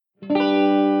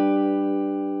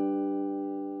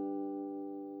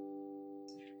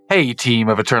Hey, team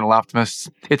of Eternal Optimists.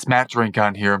 It's Matt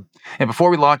Drinkon here. And before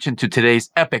we launch into today's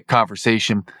epic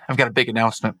conversation, I've got a big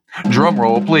announcement. Drum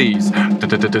roll, please. My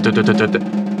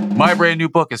brand new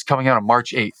book is coming out on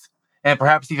March 8th. And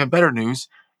perhaps even better news,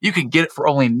 you can get it for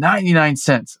only 99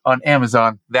 cents on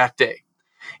Amazon that day.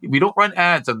 We don't run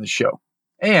ads on the show.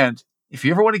 And if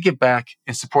you ever want to give back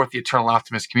and support the Eternal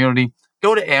Optimist community,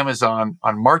 go to Amazon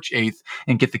on March 8th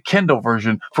and get the Kindle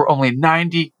version for only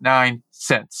 99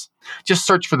 cents. Just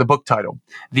search for the book title,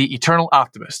 The Eternal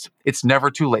Optimist. It's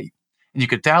never too late. And you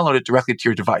can download it directly to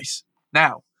your device.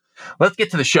 Now, let's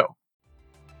get to the show.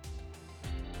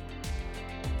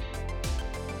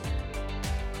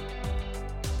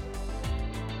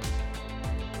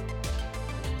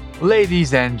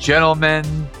 Ladies and gentlemen,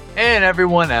 and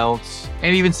everyone else,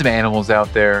 and even some animals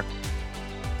out there,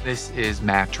 this is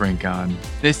Matt Drinkon.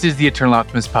 This is the Eternal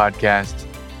Optimist podcast.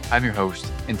 I'm your host,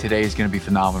 and today is going to be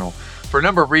phenomenal. For a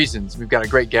number of reasons, we've got a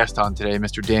great guest on today,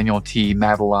 Mr. Daniel T.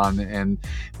 Matalon. And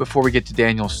before we get to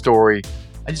Daniel's story,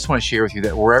 I just want to share with you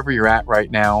that wherever you're at right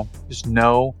now, just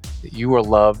know that you are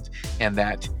loved and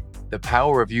that the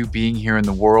power of you being here in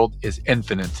the world is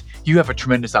infinite. You have a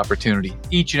tremendous opportunity.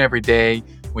 Each and every day,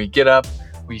 we get up,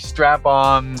 we strap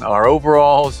on our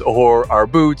overalls or our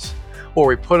boots, or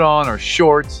we put on our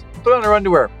shorts, we put on our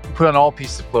underwear, we put on all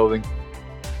pieces of clothing.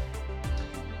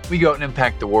 We go out and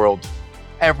impact the world.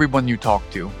 Everyone you talk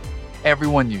to,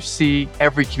 everyone you see,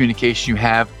 every communication you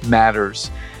have matters.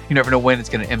 You never know when it's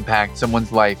going to impact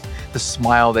someone's life. The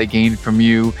smile they gain from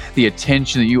you, the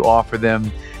attention that you offer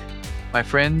them. My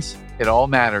friends, it all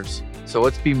matters. So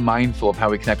let's be mindful of how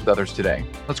we connect with others today.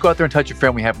 Let's go out there and touch a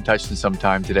friend we haven't touched in some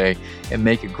time today and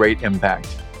make a great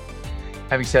impact.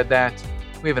 Having said that,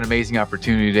 we have an amazing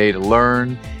opportunity today to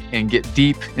learn and get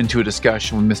deep into a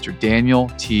discussion with Mr. Daniel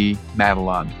T.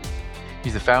 Matalon.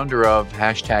 He's the founder of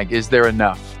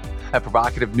 #IsThereEnough, a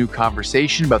provocative new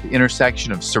conversation about the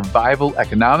intersection of survival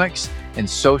economics and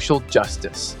social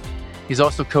justice. He's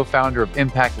also co-founder of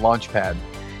Impact Launchpad.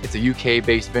 It's a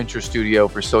UK-based venture studio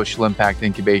for social impact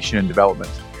incubation and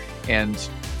development. And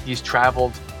he's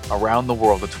traveled around the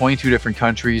world to 22 different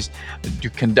countries,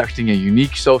 conducting a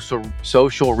unique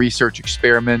social research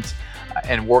experiment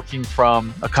and working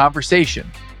from a conversation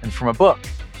and from a book.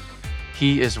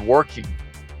 He is working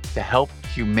to help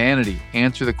humanity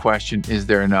answer the question, is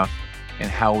there enough? And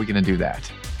how are we going to do that?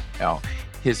 Now,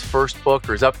 his first book,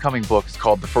 or his upcoming book, is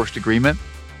called The First Agreement.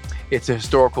 It's a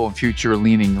historical and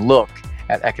future-leaning look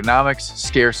at economics,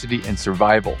 scarcity, and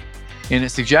survival. And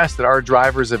it suggests that our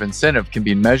drivers of incentive can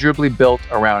be measurably built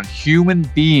around human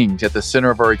beings at the center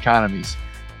of our economies,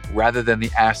 rather than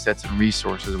the assets and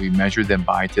resources we measure them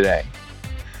by today.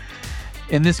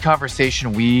 In this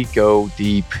conversation, we go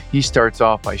deep. He starts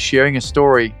off by sharing a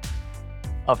story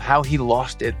of how he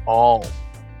lost it all.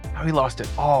 How he lost it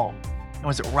all. And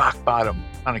was at rock bottom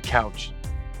on a couch.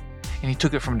 And he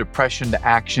took it from depression to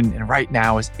action, and right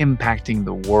now is impacting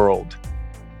the world.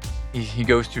 He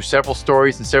goes through several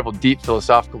stories and several deep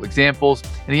philosophical examples,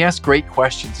 and he asks great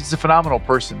questions. He's a phenomenal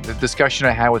person. The discussion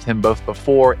I had with him both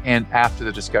before and after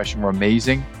the discussion were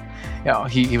amazing. You know,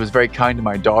 he was very kind to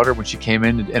my daughter when she came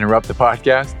in to interrupt the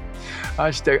podcast.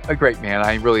 Just a great man.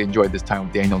 I really enjoyed this time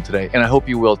with Daniel today, and I hope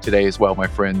you will today as well, my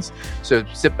friends. So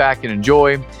sit back and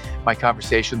enjoy my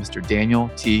conversation with Mr.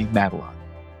 Daniel T. Matalon.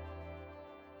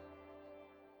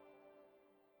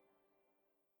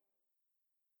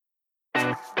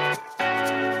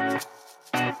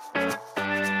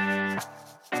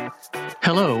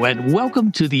 Hello, and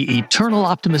welcome to the Eternal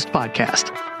Optimist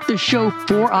podcast, the show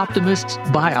for optimists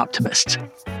by optimists.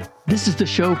 This is the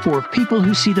show for people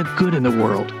who see the good in the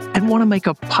world and want to make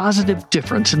a positive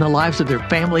difference in the lives of their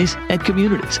families and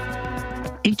communities.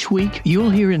 Each week, you'll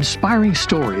hear inspiring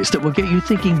stories that will get you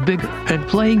thinking bigger and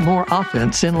playing more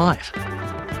offense in life.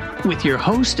 With your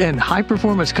host and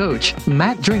high-performance coach,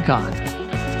 Matt Drinkon.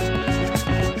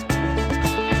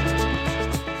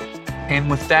 And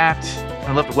with that,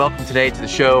 I'd love to welcome today to the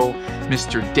show,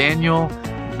 Mr. Daniel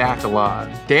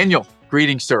Matalon. Daniel,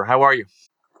 greetings, sir. How are you?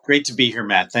 Great to be here,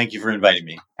 Matt. Thank you for inviting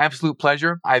me. Absolute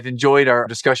pleasure. I've enjoyed our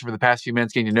discussion for the past few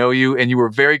minutes, getting to know you, and you were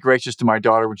very gracious to my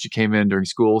daughter when she came in during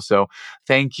school. So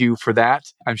thank you for that.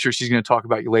 I'm sure she's going to talk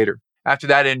about you later. After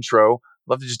that intro,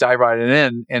 I'd love to just dive right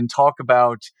in and talk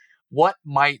about what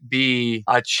might be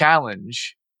a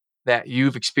challenge that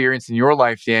you've experienced in your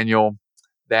life, Daniel,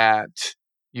 that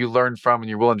you learned from and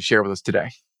you're willing to share with us today.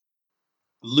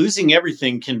 Losing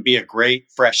everything can be a great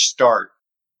fresh start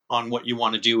on what you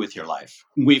want to do with your life.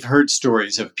 We've heard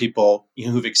stories of people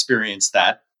who've experienced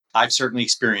that. I've certainly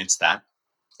experienced that.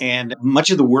 And much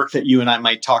of the work that you and I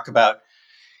might talk about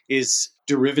is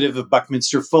derivative of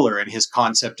Buckminster Fuller and his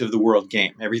concept of the world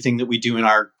game. Everything that we do in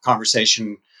our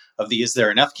conversation of the Is There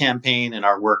Enough campaign and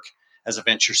our work as a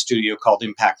venture studio called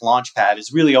Impact Launchpad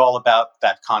is really all about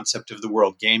that concept of the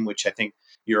world game, which I think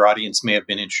your audience may have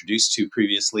been introduced to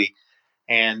previously.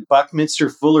 And Buckminster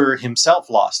Fuller himself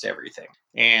lost everything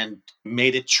and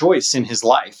made a choice in his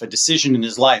life, a decision in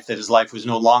his life that his life was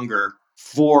no longer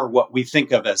for what we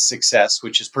think of as success,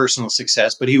 which is personal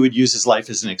success, but he would use his life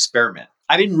as an experiment.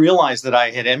 I didn't realize that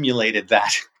I had emulated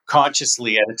that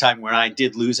consciously at a time when I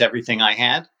did lose everything I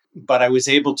had, but I was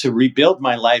able to rebuild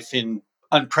my life in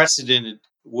unprecedented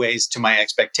ways to my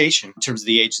expectation in terms of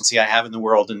the agency I have in the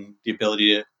world and the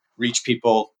ability to reach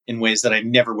people in ways that I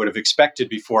never would have expected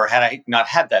before had I not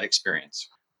had that experience.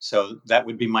 So that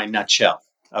would be my nutshell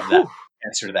of that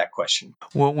answer to that question.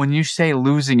 Well, when you say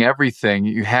losing everything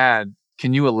you had,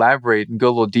 can you elaborate and go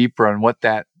a little deeper on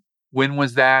when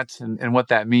was that and what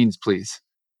that means, please?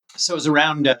 So it was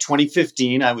around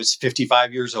 2015. I was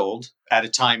 55 years old at a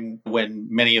time when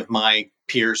many of my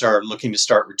peers are looking to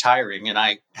start retiring, and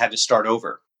I had to start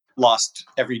over. Lost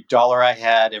every dollar I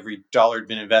had, every dollar had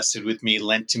been invested with me,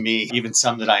 lent to me, even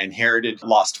some that I inherited,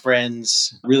 lost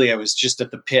friends. Really, I was just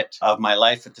at the pit of my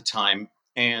life at the time.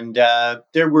 And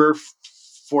there were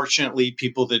fortunately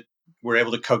people that were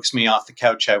able to coax me off the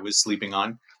couch I was sleeping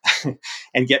on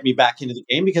and get me back into the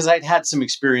game because I'd had some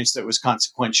experience that was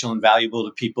consequential and valuable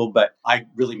to people, but I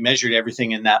really measured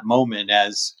everything in that moment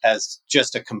as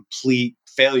just a complete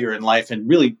failure in life and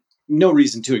really no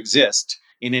reason to exist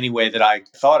in any way that I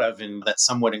thought of. And that's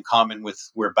somewhat in common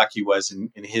with where Bucky was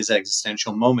in his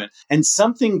existential moment. And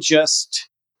something just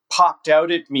popped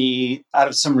out at me out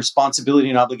of some responsibility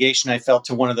and obligation I felt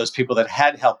to one of those people that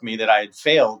had helped me that I had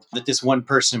failed, that this one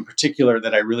person in particular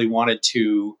that I really wanted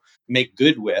to make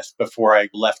good with before I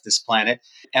left this planet.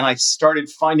 And I started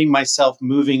finding myself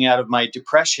moving out of my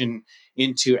depression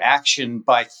into action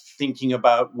by thinking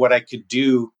about what I could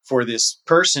do for this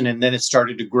person. And then it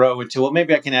started to grow into, well,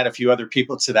 maybe I can add a few other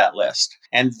people to that list.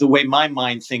 And the way my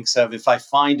mind thinks of, if I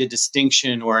find a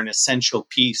distinction or an essential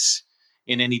piece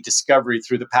in any discovery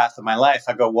through the path of my life,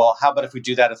 I go, well, how about if we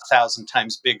do that 1,000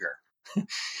 times bigger?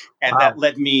 And Wow. that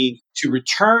led me to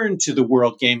return to the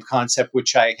world game concept,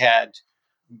 which I had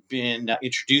been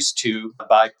introduced to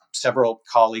by several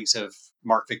colleagues of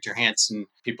Mark Victor Hansen,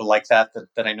 people like that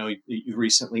I know you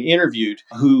recently interviewed,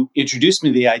 who introduced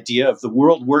me to the idea of the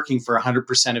world working for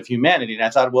 100% of humanity. And I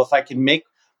thought, well, if I can make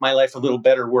my life a little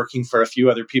better working for a few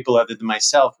other people other than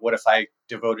myself, what if I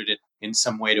devoted it in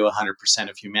some way to 100%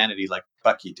 of humanity like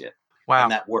Bucky did? Wow.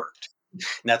 And that worked. And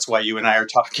that's why you and I are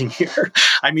talking here.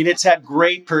 I mean, it's had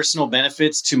great personal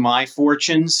benefits to my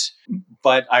fortunes,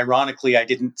 but ironically, I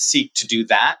didn't seek to do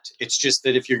that. It's just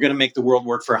that if you're going to make the world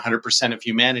work for 100% of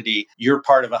humanity, you're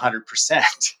part of 100%.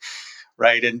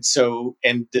 Right.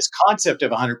 And this concept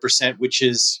of 100%, which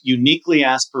is uniquely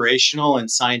aspirational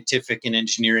and scientific and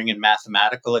engineering and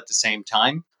mathematical at the same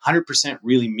time, 100%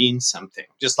 really means something,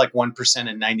 just like 1%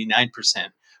 and 99%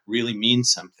 really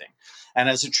means something. And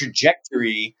as a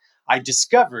trajectory, I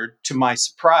discovered, to my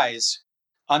surprise,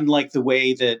 unlike the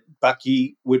way that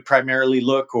Bucky would primarily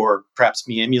look, or perhaps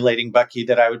me emulating Bucky,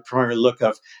 that I would primarily look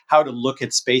of how to look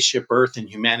at Spaceship Earth and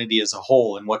humanity as a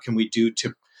whole and what can we do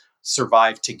to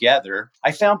survive together.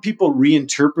 I found people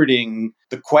reinterpreting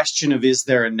the question of is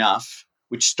there enough,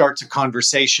 which starts a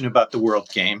conversation about the world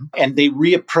game. And they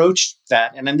reapproached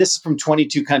that. And then this is from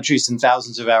 22 countries and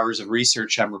thousands of hours of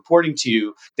research I'm reporting to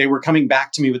you. They were coming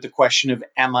back to me with the question of,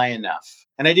 am I enough?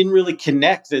 And I didn't really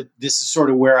connect that this is sort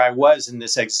of where I was in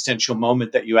this existential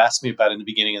moment that you asked me about in the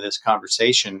beginning of this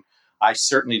conversation. I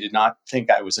certainly did not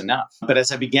think I was enough. But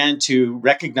as I began to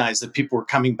recognize that people were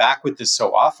coming back with this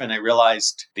so often, I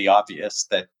realized the obvious,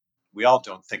 that we all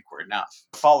don't think we're enough.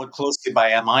 Followed closely by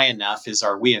am I enough is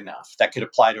are we enough? That could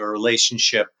apply to a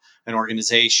relationship, an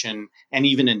organization, and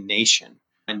even a nation.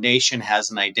 A nation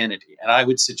has an identity. And I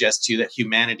would suggest to you that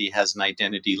humanity has an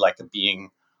identity like a being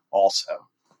also.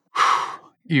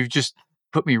 You've just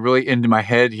put me really into my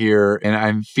head here, and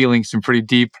I'm feeling some pretty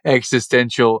deep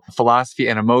existential philosophy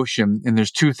and emotion. And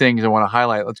there's two things I want to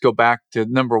highlight. Let's go back to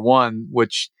number one,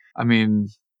 which, I mean,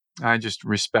 I just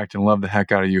respect and love the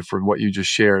heck out of you for what you just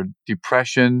shared.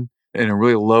 Depression in a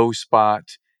really low spot.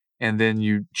 And then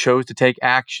you chose to take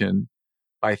action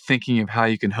by thinking of how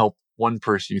you can help one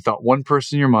person. You thought one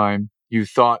person in your mind. You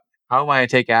thought, how am I going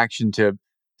to take action to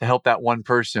help that one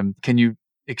person? Can you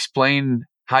explain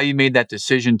how you made that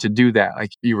decision to do that?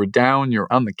 Like, you were down, you're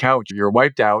on the couch, you're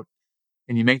wiped out,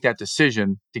 and you make that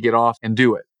decision to get off and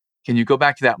do it. Can you go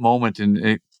back to that moment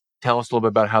and tell us a little bit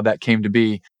about how that came to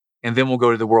be? And then we'll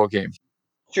go to the world game.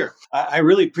 Sure. I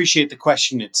really appreciate the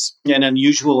question. It's an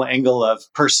unusual angle of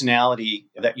personality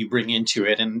that you bring into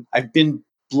it. And I've been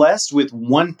blessed with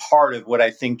one part of what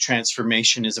I think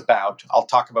transformation is about. I'll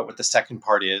talk about what the second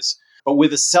part is, but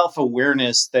with a self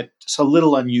awareness that's a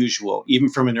little unusual, even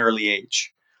from an early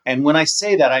age. And when I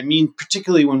say that, I mean,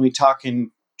 particularly when we talk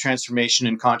in transformation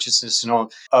and consciousness and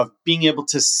all, of being able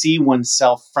to see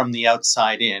oneself from the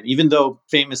outside in, even though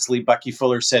famously Bucky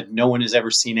Fuller said no one has ever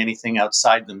seen anything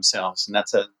outside themselves. And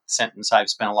that's a sentence I've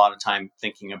spent a lot of time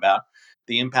thinking about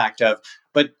the impact of.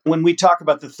 But when we talk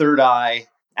about the third eye,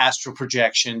 astral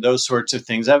projection, those sorts of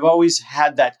things, I've always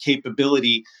had that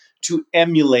capability to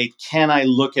emulate. Can I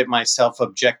look at myself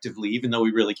objectively, even though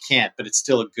we really can't, but it's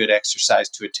still a good exercise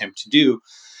to attempt to do.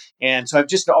 And so I've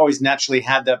just always naturally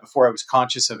had that before I was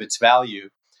conscious of its value.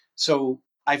 So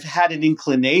I've had an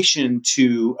inclination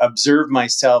to observe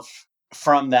myself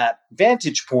from that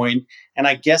vantage point. And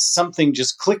I guess something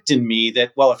just clicked in me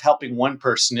that, well, if helping one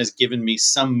person has given me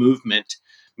some movement,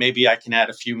 maybe I can add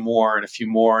a few more and a few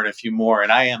more and a few more.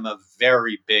 And I am a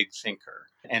very big thinker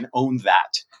and own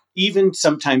that. Even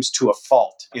sometimes to a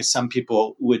fault, as some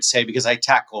people would say, because I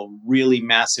tackle really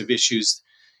massive issues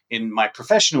in my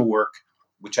professional work,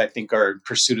 which I think are in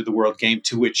pursuit of the world game,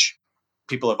 to which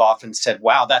people have often said,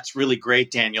 wow, that's really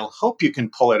great, Daniel. Hope you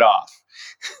can pull it off.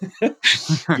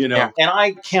 Yeah. And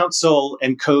I counsel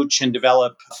and coach and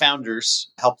develop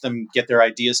founders, help them get their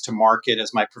ideas to market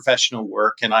as my professional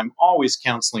work. And I'm always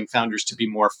counseling founders to be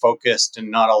more focused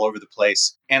and not all over the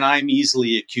place. And I'm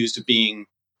easily accused of being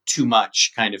too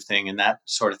much kind of thing and that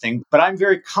sort of thing. But I'm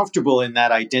very comfortable in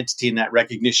that identity and that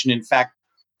recognition. In fact,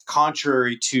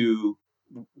 contrary to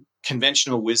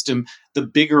conventional wisdom, the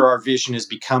bigger our vision has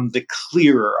become, the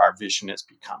clearer our vision has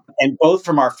become. And both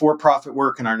from our for-profit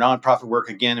work and our nonprofit work,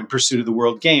 again, in pursuit of the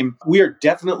world game, we are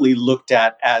definitely looked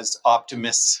at as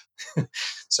optimists.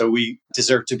 So we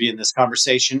deserve to be in this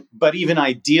conversation, but even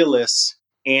idealists.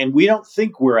 And we don't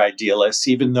think we're idealists,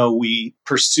 even though we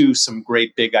pursue some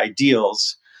great big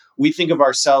ideals. We think of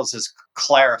ourselves as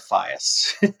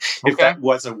clarifiers, if Okay. that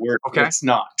was a word, but Okay. it's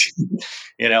not.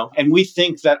 And we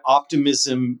think that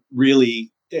optimism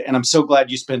really, and I'm so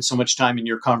glad you spent so much time in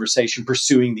your conversation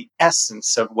pursuing the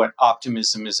essence of what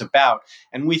optimism is about.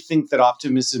 And we think that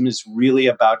optimism is really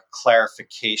about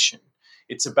clarification.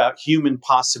 It's about human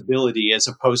possibility as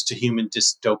opposed to human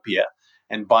dystopia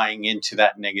and buying into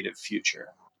that negative future.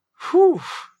 Whew.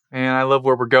 Man, I love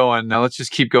where we're going. Now let's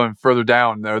just keep going further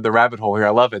down the rabbit hole here. I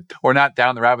love it. Or not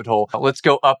down the rabbit hole. Let's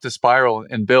go up the spiral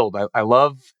and build. I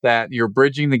love that you're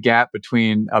bridging the gap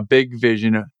between a big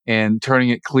vision and turning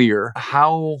it clear.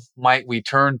 How might we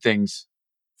turn things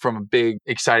from a big,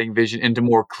 exciting vision into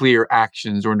more clear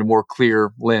actions or into more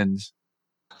clear lens?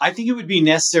 I think it would be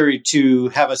necessary to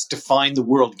have us define the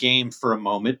world game for a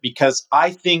moment, because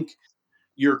I think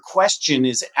your question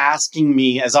is asking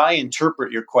me, as I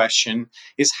interpret your question,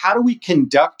 is how do we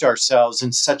conduct ourselves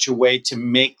in such a way to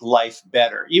make life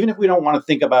better? Even if we don't want to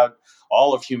think about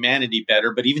all of humanity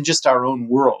better, but even just our own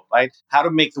world, right? How to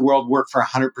make the world work for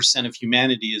 100% of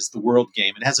humanity is the world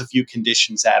game. It has a few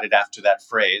conditions added after that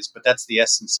phrase, but that's the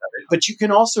essence of it. But you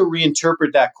can also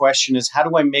reinterpret that question as how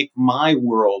do I make my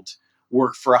world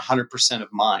work for 100% of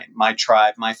mine, my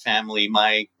tribe, my family,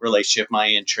 my relationship, my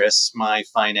interests, my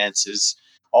finances,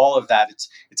 all of that.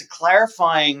 It's a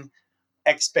clarifying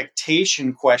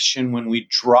expectation question. When we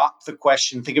drop the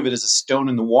question, think of it as a stone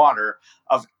in the water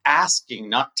of asking,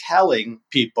 not telling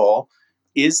people,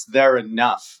 is there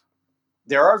enough?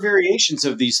 There are variations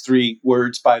of these three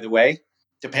words, by the way,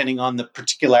 depending on the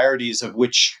particularities of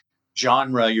which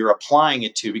genre you're applying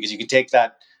it to, because you can take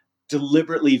that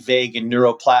deliberately vague and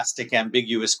neuroplastic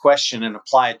ambiguous question and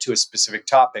apply it to a specific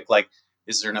topic, like,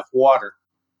 is there enough water?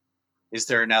 Is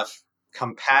there enough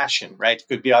compassion, right? It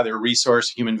could be either a resource,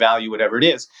 human value, whatever it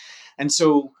is. And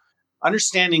so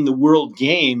understanding the world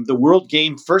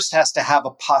game first has to have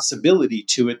a possibility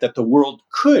to it that the world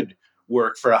could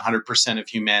work for 100% of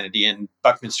humanity. And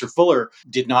Buckminster Fuller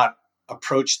did not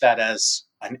approach that as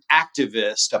an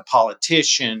activist, a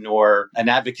politician, or an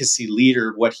advocacy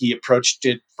leader. What he approached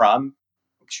it from,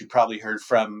 which you probably heard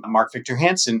from Mark Victor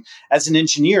Hansen, as an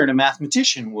engineer and a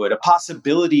mathematician would, a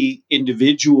possibility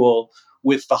individual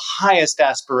with the highest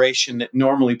aspiration that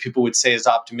normally people would say is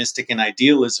optimistic and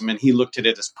idealism. And he looked at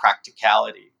it as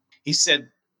practicality. He said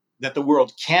that the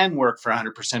world can work for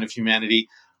 100% of humanity.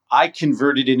 I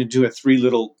converted it into a three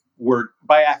little word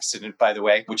by accident, by the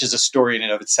way, which is a story in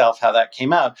and of itself, how that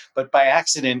came out. But by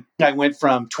accident, I went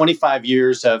from 25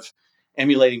 years of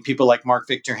emulating people like Mark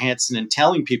Victor Hansen and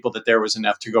telling people that there was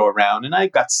enough to go around. And I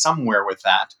got somewhere with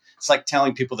that. It's like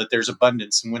telling people that there's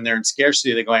abundance. And when they're in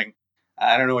scarcity, they're going,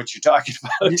 I don't know what you're talking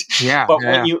about. Yeah, But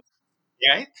yeah.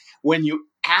 right? When you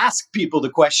ask people the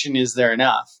question, is there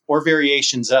enough, or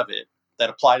variations of it that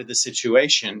apply to the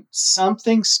situation,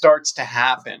 something starts to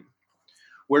happen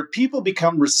where people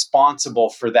become responsible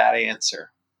for that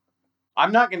answer.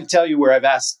 I'm not going to tell you where I've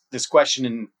asked this question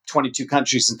in 22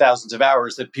 countries and thousands of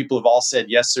hours that people have all said,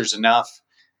 yes, there's enough,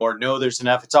 or no, there's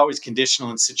enough. It's always conditional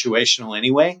and situational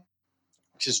anyway,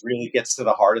 which just really gets to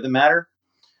the heart of the matter.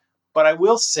 But I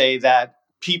will say that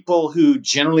people who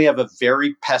generally have a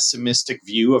very pessimistic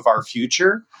view of our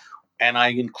future, and I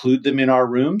include them in our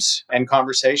rooms and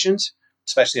conversations,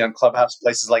 especially on Clubhouse,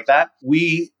 places like that,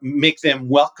 we make them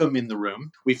welcome in the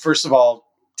room. We first of all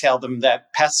tell them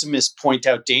that pessimists point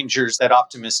out dangers that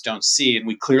optimists don't see. And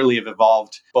we clearly have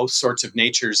evolved both sorts of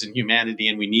natures in humanity,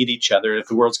 and we need each other. If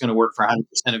the world's going to work for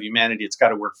 100% of humanity, it's got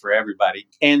to work for everybody.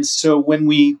 And so when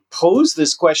we pose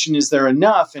this question, is there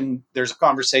enough? And there's a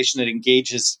conversation that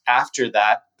engages after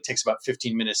that. It takes about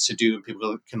 15 minutes to do, and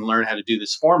people can learn how to do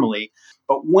this formally.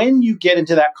 But when you get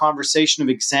into that conversation of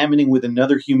examining with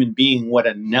another human being what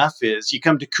enough is, you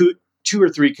come to two or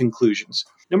three conclusions.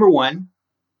 Number one,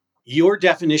 your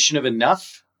definition of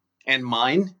enough and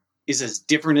mine is as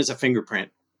different as a fingerprint.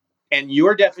 And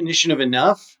your definition of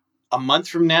enough a month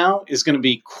from now is going to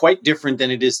be quite different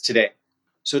than it is today.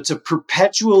 So it's a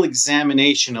perpetual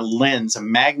examination, a lens, a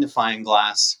magnifying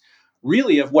glass,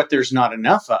 really, of what there's not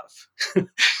enough of.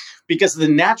 Because the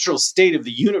natural state of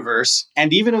the universe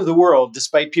and even of the world,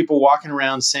 despite people walking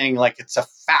around saying like it's a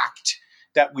fact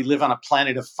that we live on a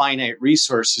planet of finite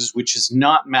resources, which has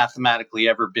not mathematically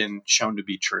ever been shown to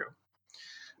be true.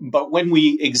 But when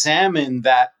we examine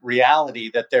that reality,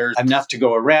 that there's enough to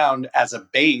go around as a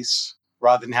base,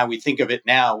 rather than how we think of it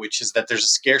now, which is that there's a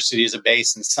scarcity as a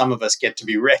base and some of us get to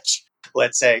be rich,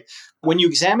 let's say, when you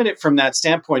examine it from that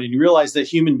standpoint and you realize that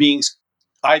human beings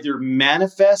either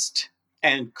manifest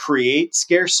and create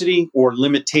scarcity or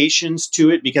limitations to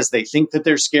it because they think that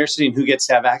there's scarcity and who gets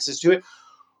to have access to it,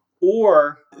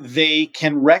 or they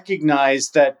can recognize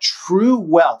that true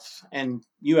wealth, and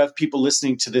you have people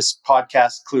listening to this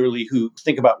podcast clearly who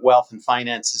think about wealth and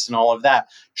finances and all of that.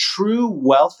 True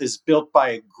wealth is built by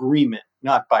agreement,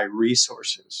 not by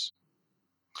resources.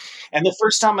 And the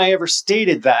first time I ever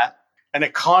stated that, an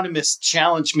economist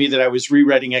challenged me that I was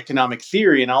rewriting economic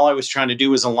theory, and all I was trying to do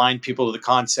was align people to the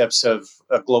concepts of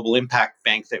a global impact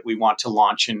bank that we want to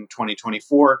launch in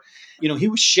 2024. He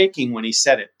was shaking when he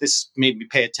said it. This made me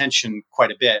pay attention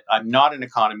quite a bit. I'm not an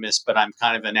economist, but I'm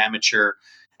kind of an amateur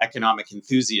economic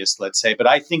enthusiast, let's say. But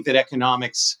I think that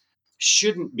economics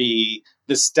shouldn't be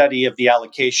the study of the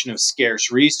allocation of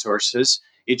scarce resources.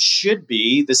 It should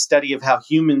be the study of how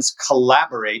humans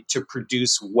collaborate to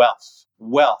produce wealth.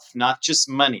 Wealth, not just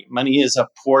money. Money is a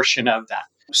portion of that.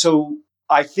 So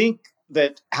I think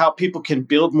that how people can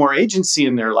build more agency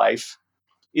in their life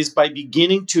is by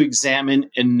beginning to examine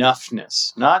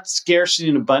enoughness, not scarcity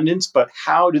and abundance, but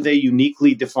how do they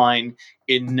uniquely define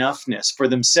enoughness for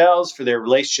themselves, for their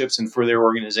relationships, and for their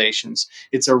organizations.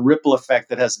 It's a ripple effect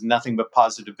that has nothing but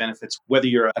positive benefits, whether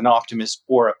you're an optimist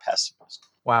or a pessimist.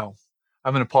 Wow.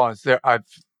 I'm going to pause there.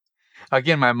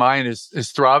 Again, my mind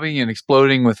is throbbing and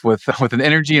exploding with an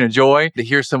energy and a joy to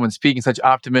hear someone speak in such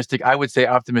optimistic, I would say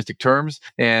optimistic terms.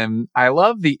 And I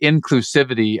love the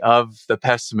inclusivity of the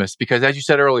pessimist because, as you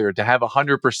said earlier, to have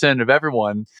 100% of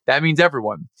everyone, that means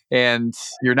everyone. And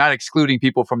you're not excluding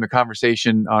people from the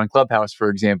conversation on Clubhouse, for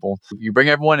example. You bring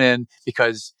everyone in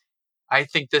because I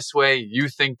think this way, you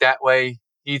think that way,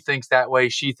 he thinks that way,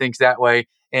 she thinks that way,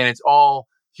 and it's all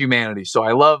humanity. So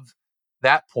I love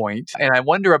that point. And I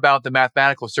wonder about the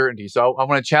mathematical certainty. So I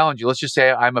want to challenge you. Let's just say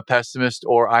I'm a pessimist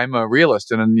or I'm a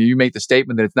realist. And then you make the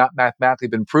statement that it's not mathematically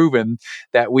been proven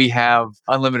that we have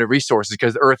unlimited resources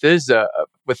because the Earth is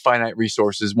with finite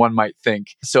resources, one might think.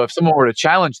 So if someone were to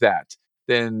challenge that,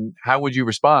 then how would you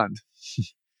respond?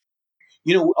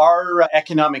 Our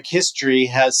economic history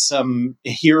has some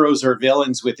heroes or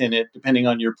villains within it, depending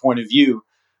on your point of view,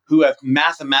 who have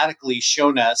mathematically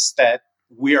shown us that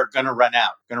we are going to run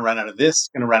out of this,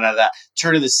 going to run out of that.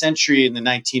 Turn of the century in the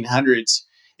 1900s,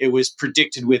 it was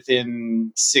predicted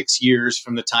within 6 years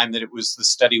from the time that the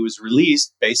study was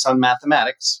released based on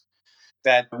mathematics,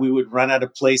 that we would run out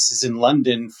of places in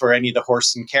London for any of the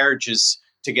horse and carriages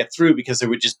to get through because there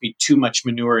would just be too much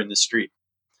manure in the street.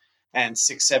 And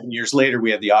 6, 7 years later,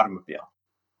 we had the automobile.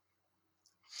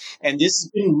 And this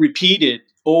has been repeated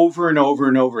over and over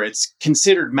and over. It's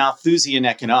considered Malthusian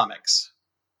economics,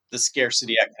 the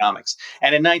scarcity economics.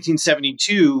 And in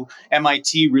 1972,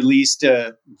 MIT released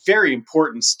a very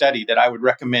important study that I would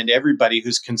recommend everybody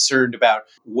who's concerned about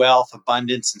wealth,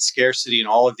 abundance, and scarcity and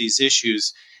all of these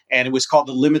issues. And it was called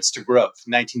The Limits to Growth,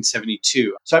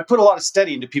 1972. So I put a lot of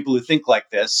study into people who think like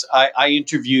this. I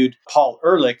interviewed Paul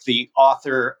Ehrlich, the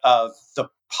author of The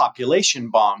Population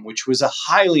Bomb, which was a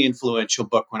highly influential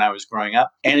book when I was growing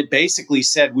up. And it basically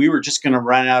said we were just going to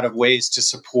run out of ways to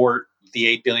support the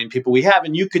 8 billion people we have.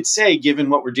 And you could say, given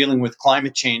what we're dealing with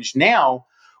climate change now,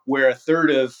 where a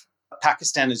third of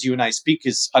Pakistan, as you and I speak,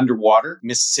 is underwater.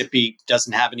 Mississippi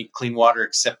doesn't have any clean water,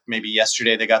 except maybe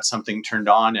yesterday they got something turned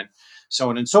on, and so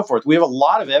on and so forth. We have a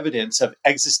lot of evidence of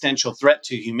existential threat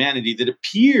to humanity that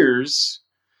appears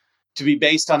to be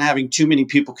based on having too many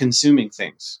people consuming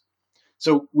things.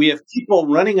 So we have people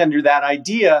running under that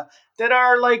idea that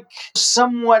are like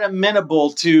somewhat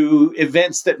amenable to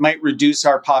events that might reduce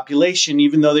our population,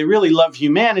 even though they really love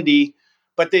humanity,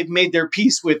 but they've made their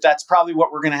peace with that's probably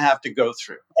what we're going to have to go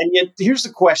through. And yet, here's the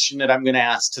question that I'm going to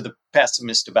ask to the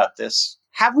pessimist about this.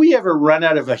 Have we ever run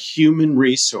out of a human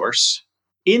resource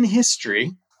in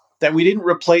history that we didn't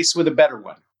replace with a better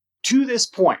one? To this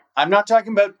point, I'm not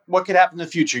talking about what could happen in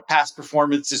the future. Past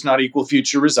performance does not equal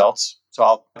future results, so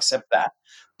I'll accept that.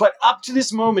 But up to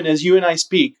this moment, as you and I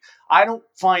speak, I don't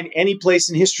find any place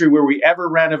in history where we ever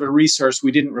ran out of a resource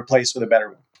we didn't replace with a better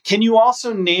one. Can you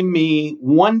also name me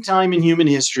one time in human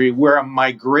history where a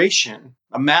migration,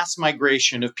 a mass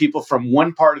migration of people from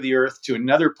one part of the earth to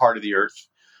another part of the earth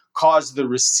caused the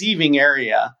receiving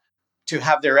area to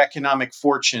have their economic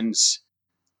fortunes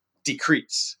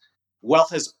decrease? Wealth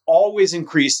has always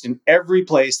increased in every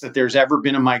place that there's ever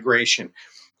been a migration. In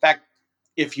fact,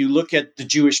 if you look at the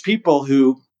Jewish people,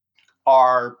 who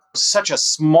are such a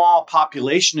small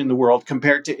population in the world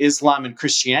compared to Islam and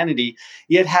Christianity,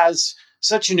 yet has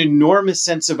such an enormous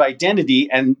sense of identity.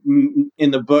 And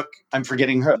in the book, I'm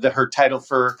forgetting her title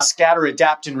for Scatter,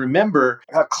 Adapt, and Remember,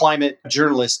 a climate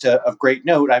journalist of great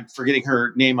note. I'm forgetting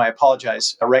her name. I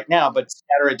apologize right now. But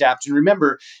Scatter, Adapt, and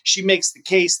Remember, she makes the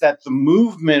case that the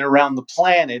movement around the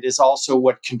planet is also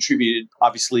what contributed,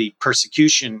 obviously,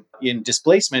 persecution in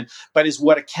displacement, but is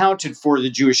what accounted for the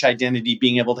Jewish identity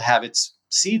being able to have its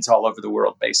seeds all over the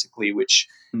world, basically, which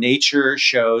nature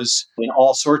shows in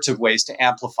all sorts of ways to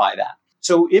amplify that.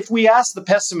 So if we ask the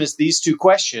pessimist these two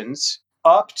questions,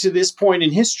 up to this point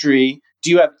in history,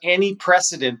 do you have any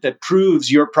precedent that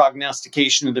proves your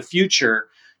prognostication of the future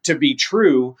to be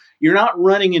true? You're not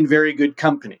running in very good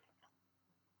company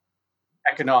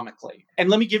economically. And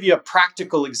let me give you a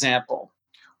practical example.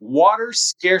 Water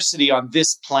scarcity on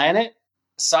this planet,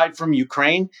 aside from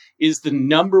Ukraine, is the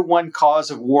number one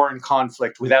cause of war and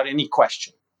conflict without any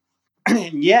question.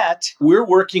 And yet, we're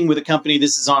working with a company,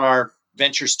 this is on our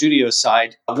venture studio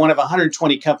side, one of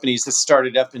 120 companies that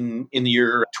started up in the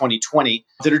year 2020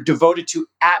 that are devoted to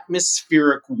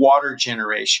atmospheric water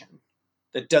generation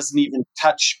that doesn't even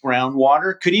touch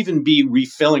groundwater, could even be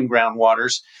refilling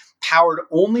groundwaters, powered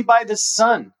only by the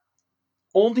sun,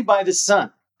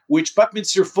 which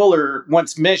Buckminster Fuller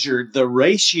once measured the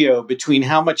ratio between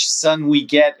how much sun we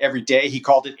get every day. He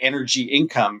called it energy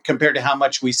income compared to how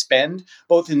much we spend,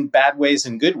 both in bad ways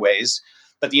and good ways.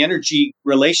 But the energy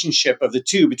relationship of the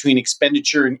two between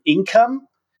expenditure and income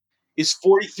is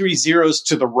 43 zeros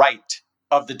to the right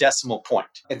of the decimal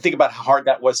point. And think about how hard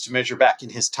that was to measure back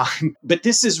in his time. But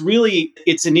this is really,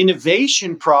 it's an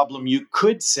innovation problem, you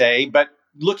could say. But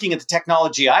looking at the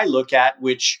technology I look at,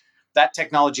 which that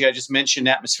technology I just mentioned,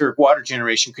 atmospheric water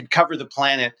generation, could cover the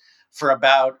planet for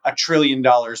about $1 trillion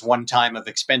one time of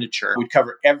expenditure. It would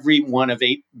cover every one of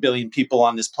 8 billion people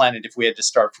on this planet if we had to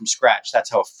start from scratch. That's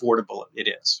how affordable it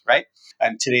is, right?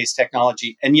 And today's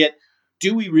technology. And yet,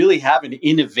 do we really have an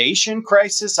innovation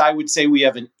crisis? I would say we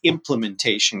have an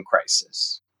implementation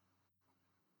crisis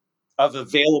of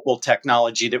available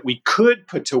technology that we could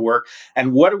put to work.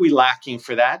 And what are we lacking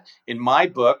for that? In my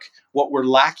book, what we're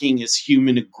lacking is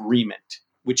human agreement,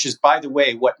 which is, by the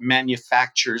way, what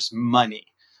manufactures money.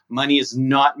 Money is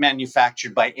not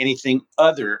manufactured by anything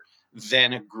other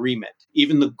than agreement.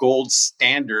 Even the gold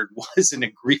standard was an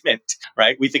agreement,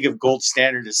 right? We think of gold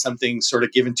standard as something sort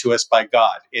of given to us by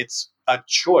God. It's a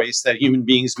choice that human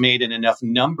beings made in enough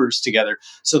numbers together.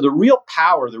 So the real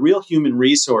power, the real human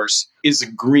resource is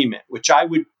agreement, which I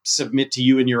would submit to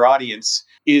you and your audience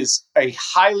is a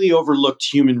highly overlooked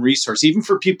human resource, even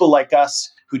for people like us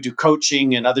who do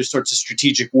coaching and other sorts of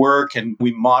strategic work, and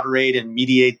we moderate and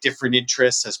mediate different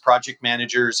interests as project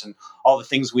managers and all the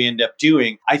things we end up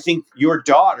doing. I think your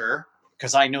daughter,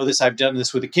 because I know this, I've done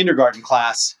this with a kindergarten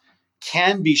class,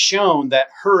 can be shown that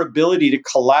her ability to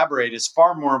collaborate is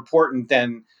far more important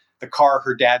than the car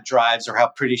her dad drives or how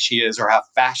pretty she is or how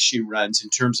fast she runs in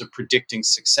terms of predicting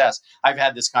success. I've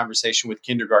had this conversation with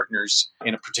kindergartners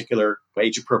in a particular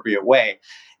age-appropriate way.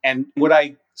 And what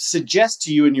I suggest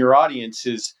to you and your audience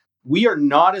is We are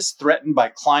not as threatened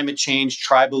by climate change,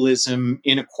 tribalism,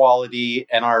 inequality,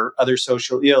 and our other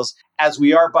social ills as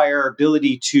we are by our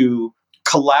ability to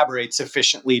collaborate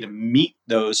sufficiently to meet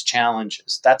those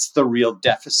challenges. That's the real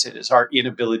deficit, is our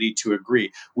inability to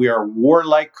agree. We are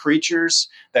warlike creatures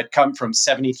that come from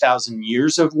 70,000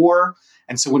 years of war.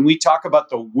 And so when we talk about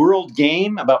the world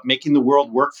game, about making the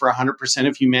world work for 100%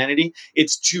 of humanity,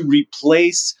 it's to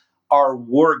replace our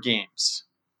war games.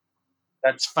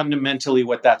 That's fundamentally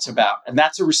what that's about. And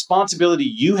that's a responsibility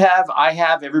you have, I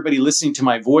have, everybody listening to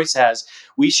my voice has.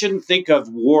 We shouldn't think of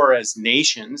war as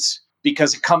nations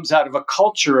because it comes out of a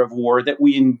culture of war that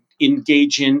we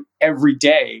engage in every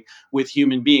day with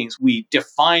human beings. We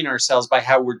define ourselves by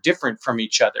how we're different from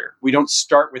each other. We don't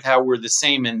start with how we're the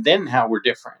same and then how we're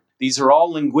different. These are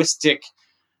all linguistic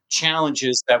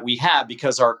challenges that we have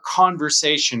because our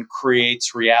conversation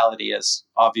creates reality, as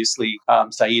obviously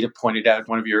Saida pointed out in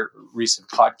one of your recent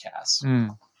podcasts.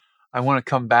 I want to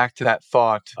come back to that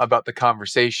thought about the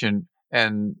conversation.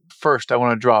 And first, I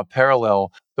want to draw a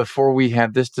parallel. Before we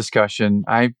had this discussion,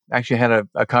 I actually had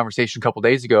a conversation a couple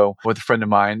days ago with a friend of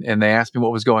mine, and they asked me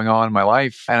what was going on in my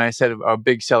life. And I said, a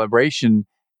big celebration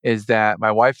is that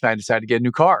my wife and I decided to get a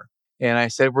new car. And I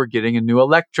said, we're getting a new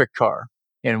electric car.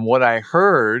 And what I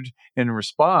heard in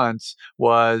response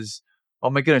was,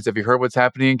 oh my goodness, have you heard what's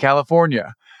happening in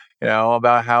California?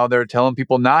 About how they're telling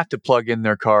people not to plug in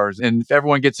their cars. And if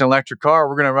everyone gets an electric car,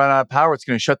 we're going to run out of power. It's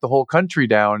going to shut the whole country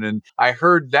down. And I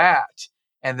heard that.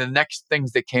 And the next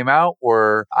things that came out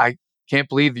were, I can't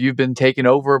believe you've been taken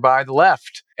over by the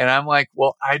left. And I'm like,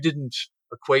 well, I didn't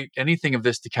equate anything of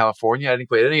this to California. I didn't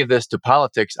equate any of this to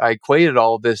politics. I equated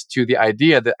all of this to the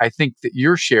idea that I think that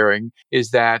you're sharing, is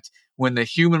that when the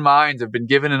human minds have been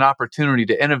given an opportunity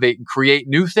to innovate and create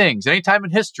new things, anytime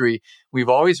in history, we've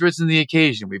always risen to the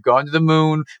occasion. We've gone to the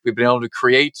moon. We've been able to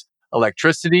create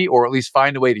electricity, or at least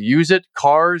find a way to use it.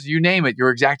 Cars, you name it,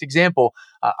 your exact example.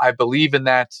 I believe in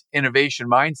that innovation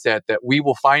mindset that we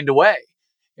will find a way.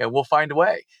 We'll find a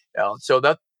way. So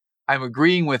that I'm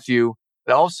agreeing with you.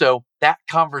 But also that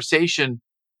conversation,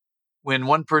 when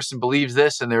one person believes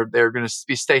this and they're going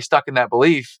to stay stuck in that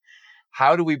belief,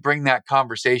 how do we bring that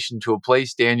conversation to a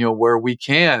place, Daniel, where we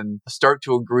can start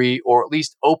to agree, or at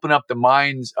least open up the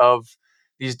minds of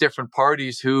these different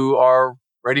parties who are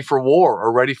ready for war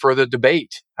or ready for the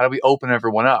debate? How do we open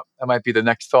everyone up? That might be the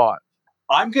next thought.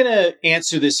 I'm going to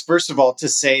answer this, first of all, to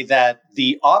say that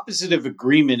the opposite of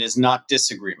agreement is not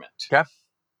disagreement. Okay.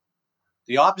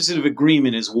 The opposite of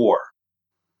agreement is war.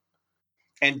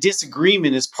 And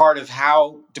disagreement is part of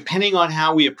how, depending on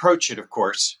how we approach it, of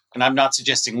course, and I'm not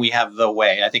suggesting we have the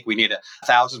way. I think we need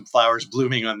 1,000 flowers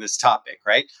blooming on this topic,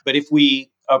 right? But if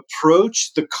we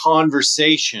approach the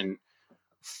conversation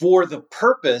for the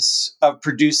purpose of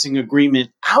producing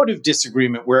agreement out of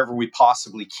disagreement wherever we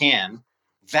possibly can,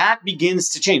 that begins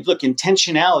to change. Look,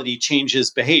 intentionality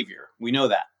changes behavior. We know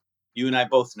that. You and I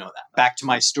both know that. Back to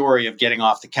my story of getting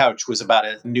off the couch was about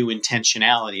a new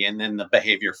intentionality, and then the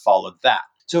behavior followed that.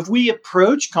 So if we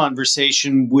approach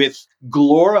conversation with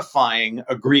glorifying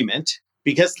agreement,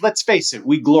 because let's face it,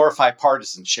 we glorify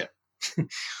partisanship.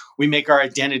 We make our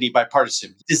identity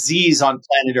bipartisan. Disease on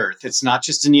planet Earth. It's not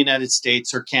just in the United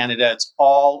States or Canada, it's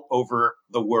all over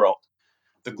the world.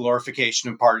 The glorification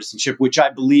of partisanship, which I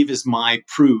believe is my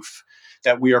proof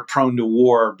that we are prone to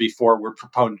war before we're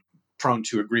prone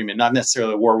to agreement. Not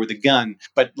necessarily a war with a gun,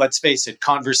 but let's face it,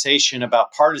 conversation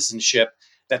about partisanship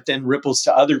that then ripples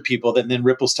to other people, that then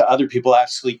ripples to other people,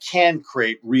 actually can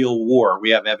create real war. We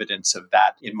have evidence of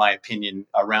that, in my opinion,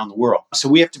 around the world. So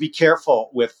we have to be careful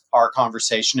with our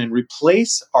conversation and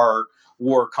replace our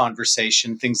war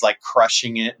conversation, things like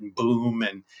crushing it and boom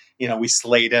and, we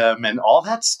slate them and all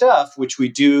that stuff, which we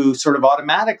do sort of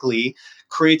automatically,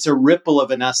 creates a ripple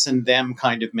of an us and them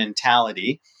kind of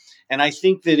mentality. And I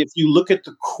think that if you look at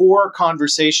the core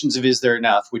conversations of Is There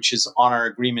Enough, which is on our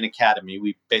Agreement Academy,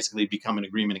 we basically become an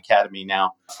Agreement Academy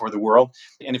now for the world.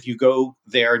 And if you go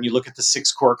there and you look at the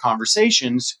 6 core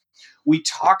conversations, we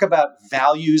talk about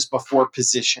values before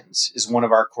positions is one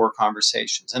of our core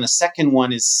conversations. And the second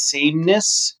one is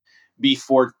sameness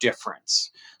before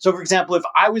difference. So, for example, if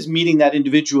I was meeting that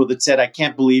individual that said, I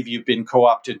can't believe you've been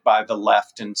co-opted by the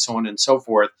left and so on and so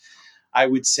forth, I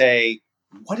would say,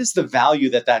 what is the value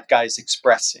that guy's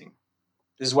expressing?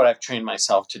 This is what I've trained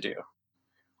myself to do.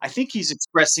 I think he's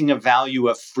expressing a value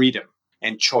of freedom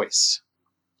and choice.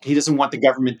 He doesn't want the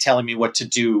government telling me what to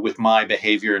do with my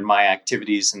behavior and my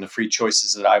activities and the free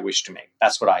choices that I wish to make.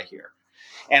 That's what I hear.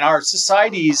 And our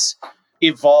societies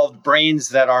evolved brains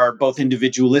that are both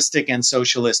individualistic and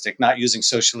socialistic, not using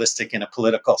socialistic in a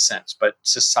political sense, but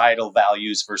societal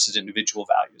values versus individual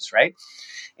values, right?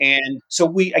 And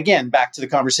so again, back to the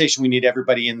conversation, we need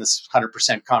everybody in this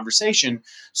 100% conversation.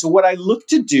 So what I look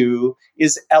to do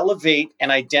is elevate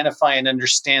and identify and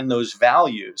understand those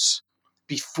values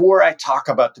before I talk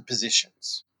about the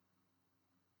positions.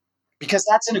 Because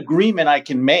that's an agreement I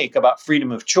can make about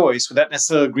freedom of choice without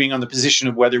necessarily agreeing on the position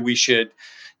of whether we should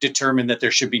determine that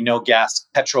there should be no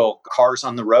petrol cars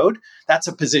on the road. That's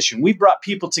a position. We brought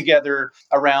people together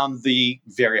around the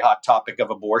very hot topic of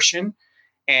abortion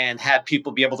and had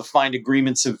people be able to find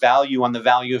agreements of value on the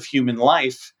value of human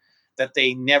life that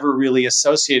they never really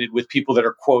associated with people that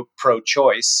are, quote,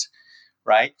 pro-choice,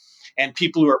 right? And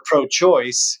people who are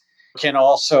pro-choice can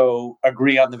also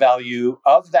agree on the value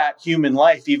of that human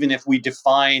life, even if we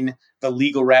define the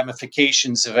legal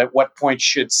ramifications of at what point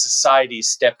should society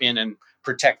step in and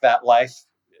protect that life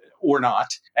or not,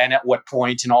 and at what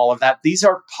point, and all of that. These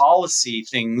are policy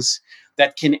things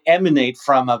that can emanate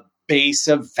from a base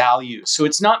of values. So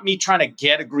it's not me trying to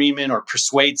get agreement or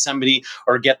persuade somebody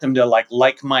or get them to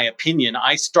like my opinion.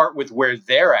 I start with where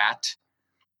they're at,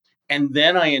 and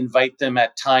then I invite them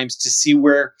at times to see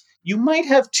where you might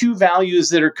have two values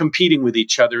that are competing with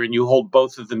each other and you hold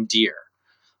both of them dear.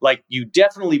 Like, you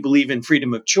definitely believe in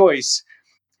freedom of choice,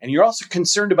 and you're also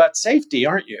concerned about safety,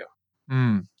 aren't you?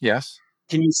 Yes.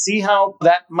 Can you see how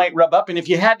that might rub up? And if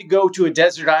you had to go to a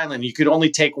desert island, you could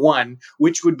only take one,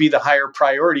 which would be the higher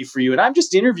priority for you? And I'm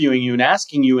just interviewing you and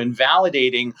asking you and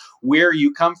validating where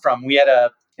you come from. We had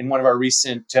in one of our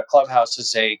recent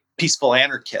clubhouses, a peaceful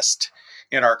anarchist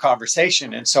in our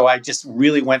conversation. And so I just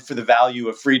really went for the value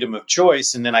of freedom of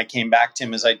choice. And then I came back to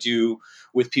him, as I do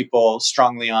with people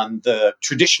strongly on the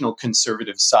traditional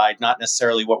conservative side, not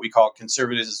necessarily what we call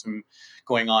conservatism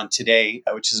going on today,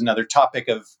 which is another topic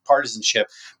of partisanship.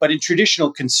 But in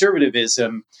traditional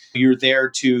conservatism, you're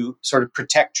there to sort of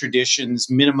protect traditions,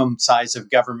 minimum size of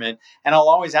government. And I'll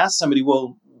always ask somebody,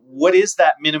 well, what is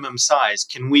that minimum size?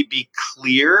 Can we be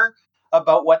clear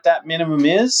about what that minimum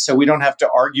is so we don't have to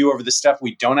argue over the stuff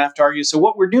we don't have to argue? So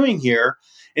what we're doing here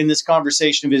in this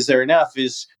conversation of is there enough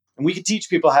is, and we can teach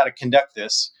people how to conduct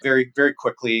this very, very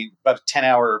quickly, about a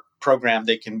 10-hour program,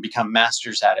 they can become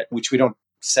masters at it, which we don't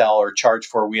sell or charge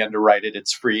for. We underwrite it.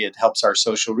 It's free. It helps our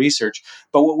social research.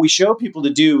 But what we show people to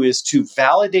do is to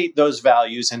validate those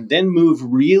values and then move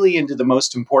really into the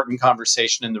most important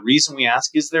conversation. And the reason we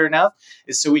ask, is there enough,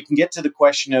 is so we can get to the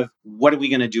question of what are we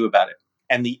going to do about it?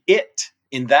 And the it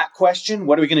in that question,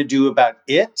 what are we going to do about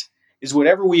it, is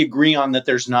whatever we agree on that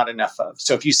there's not enough of.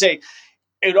 So if you say,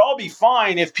 it'd all be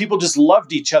fine if people just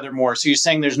loved each other more, so you're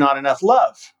saying there's not enough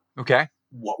love. Okay.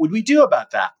 What would we do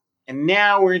about that? And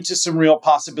now we're into some real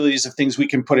possibilities of things we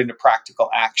can put into practical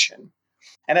action.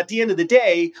 And at the end of the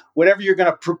day, whatever you're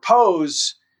going to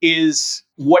propose is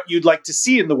what you'd like to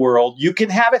see in the world. You can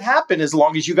have it happen as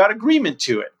long as you got agreement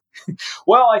to it.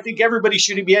 Well, I think everybody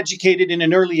should be educated in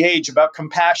an early age about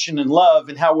compassion and love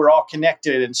and how we're all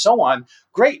connected and so on.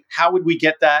 Great. How would we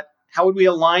get that? How would we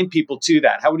align people to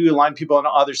that? How would we align people on the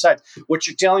other side? What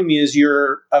you're telling me is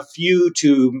you're a few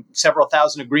to several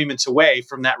thousand agreements away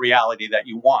from that reality that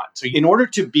you want. So in order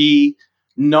to be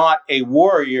not a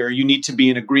warrior, you need to be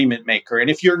an agreement maker. And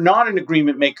if you're not an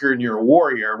agreement maker and you're a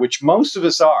warrior, which most of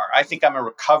us are, I think I'm a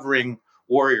recovering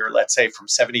warrior, let's say from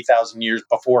 70,000 years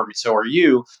before me. So are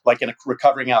you. Like a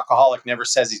recovering alcoholic never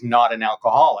says he's not an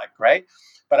alcoholic, right?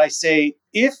 But I say,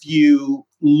 if you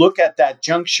look at that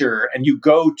juncture and you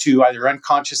go to either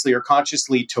unconsciously or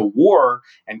consciously to war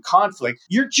and conflict,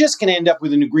 you're just going to end up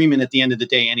with an agreement at the end of the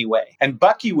day anyway. And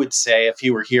Bucky would say, if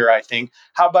he were here, I think,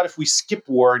 how about if we skip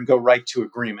war and go right to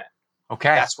agreement?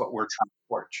 Okay. That's what we're trying to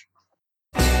forge.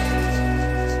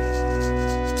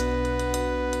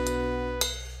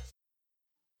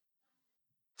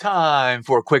 Time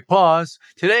for a quick pause.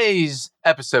 Today's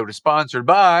episode is sponsored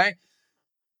by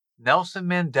Nelson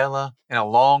Mandela and A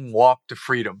Long Walk to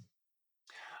Freedom.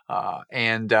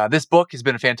 This book has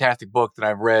been a fantastic book that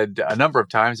I've read a number of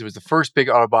times. It was the first big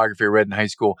autobiography I read in high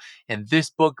school. And this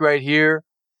book right here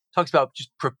talks about just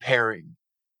preparing.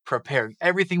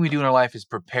 Everything we do in our life is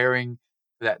preparing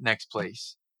for that next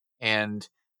place. And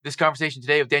this conversation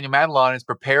today with Daniel Matalon is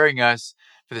preparing us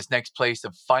for this next place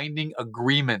of finding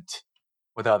agreement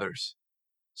with others.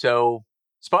 So,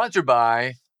 sponsored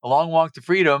by A Long Walk to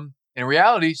Freedom. In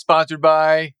reality, sponsored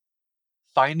by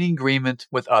finding agreement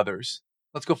with others.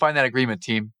 Let's go find that agreement,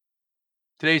 team.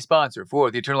 Today's sponsor for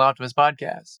the Eternal Optimist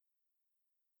podcast.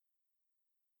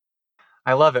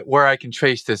 I love it. Where I can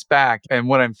trace this back and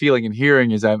what I'm feeling and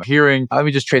hearing is I'm hearing, let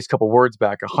me just trace a couple words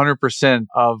back. 100%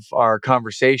 of our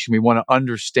conversation, we want to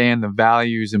understand the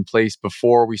values in place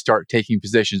before we start taking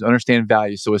positions, understand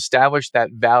values. So establish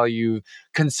that value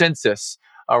consensus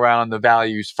around the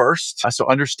values first. So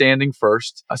understanding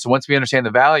first. So once we understand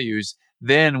the values,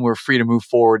 then we're free to move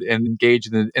forward and engage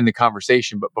in the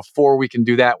conversation. But before we can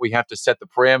do that, we have to set the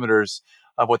parameters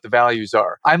of what the values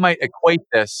are. I might equate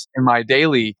this in my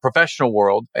daily professional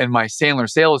world, in my Sandler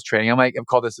sales training. I might have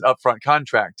called this an upfront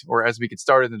contract, or as we get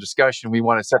started in the discussion, we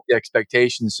want to set the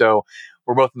expectations so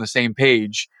we're both on the same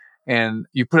page. And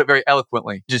you put it very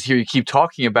eloquently. Just hear you keep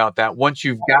talking about that once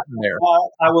you've gotten there.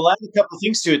 I will add a couple of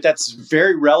things to it that's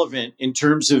very relevant in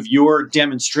terms of your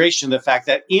demonstration. The fact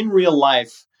that in real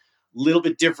life, a little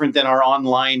bit different than our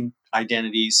online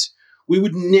identities, we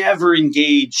would never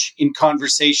engage in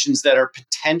conversations that are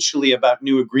potentially about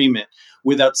new agreement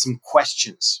without some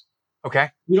questions. Okay.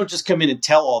 You don't just come in and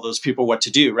tell all those people what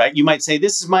to do, right? You might say,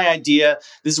 this is my idea.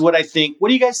 This is what I think. What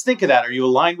do you guys think of that? Are you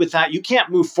aligned with that? You can't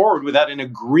move forward without an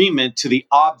agreement to the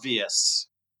obvious.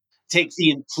 Take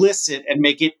the implicit and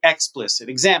make it explicit.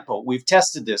 Example, we've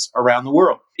tested this around the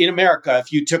world. In America,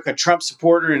 if you took a Trump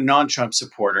supporter and a non-Trump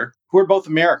supporter, who are both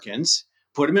Americans,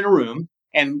 put them in a room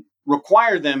and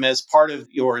require them as part of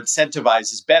your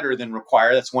incentivize is better than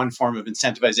require. That's one form of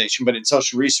incentivization, but in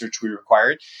social research, we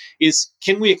require it, is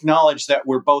can we acknowledge that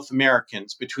we're both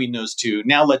Americans between those two?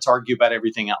 Now let's argue about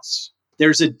everything else.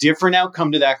 There's a different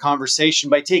outcome to that conversation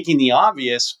by taking the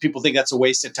obvious. People think that's a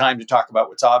waste of time to talk about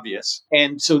what's obvious.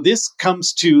 And so this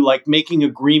comes to like making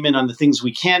agreement on the things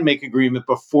we can make agreement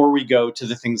before we go to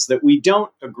the things that we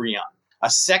don't agree on. A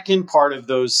second part of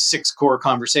those 6 core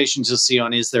conversations you'll see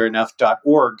on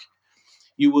isthereenough.org,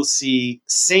 you will see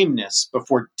sameness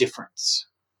before difference.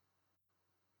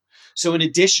 So in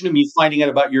addition to me finding out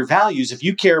about your values, if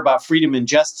you care about freedom and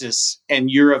justice and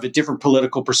you're of a different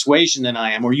political persuasion than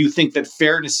I am, or you think that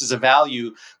fairness is a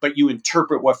value, but you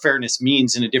interpret what fairness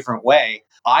means in a different way,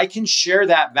 I can share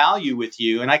that value with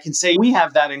you and I can say we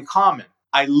have that in common.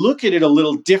 I look at it a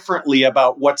little differently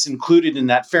about what's included in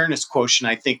that fairness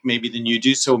quotient, I think, maybe than you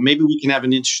do. So maybe we can have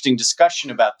an interesting discussion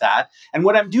about that. And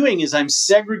what I'm doing is I'm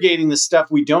segregating the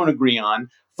stuff we don't agree on,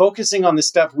 focusing on the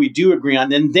stuff we do agree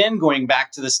on, and then going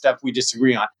back to the stuff we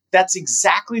disagree on. That's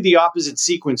exactly the opposite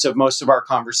sequence of most of our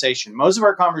conversation. Most of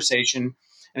our conversation,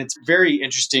 and it's a very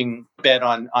interesting bet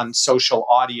on social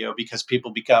audio because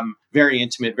people become very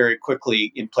intimate very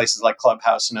quickly in places like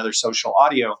Clubhouse and other social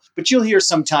audio. But you'll hear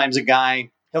sometimes a guy,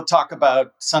 he'll talk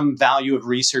about some value of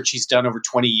research he's done over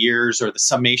 20 years or the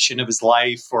summation of his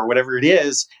life or whatever it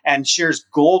is, and shares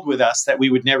gold with us that we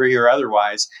would never hear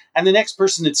otherwise. And the next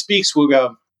person that speaks will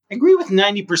go, I agree with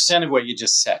 90% of what you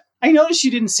just said. I noticed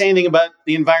you didn't say anything about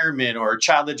the environment or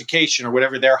child education or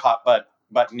whatever their hot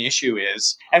button issue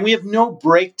is. And we have no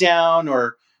breakdown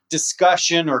or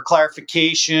discussion or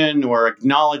clarification or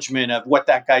acknowledgement of what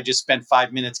that guy just spent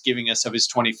 5 minutes giving us of his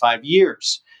 25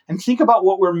 years. And think about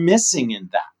what we're missing in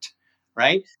that,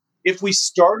 right? If we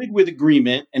started with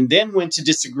agreement and then went to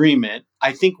disagreement,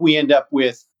 I think we end up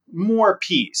with more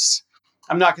peace.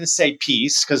 I'm not going to say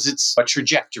peace because it's a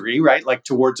trajectory, right? Like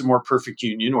towards a more perfect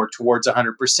union or towards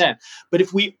 100%. But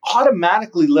if we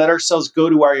automatically let ourselves go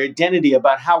to our identity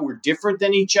about how we're different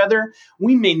than each other,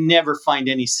 we may never find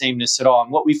any sameness at all.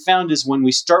 And what we found is when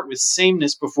we start with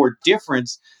sameness before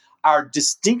difference, our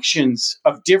distinctions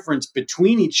of difference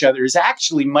between each other is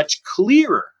actually much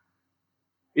clearer.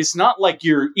 It's not like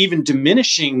you're even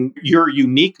diminishing your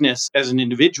uniqueness as an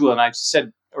individual. And I've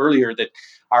said earlier that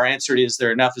our answer to is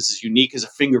there enough is as unique as a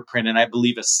fingerprint. And I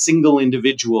believe a single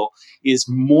individual is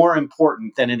more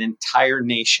important than an entire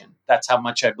nation. That's how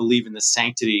much I believe in the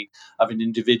sanctity of an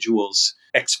individual's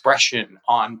expression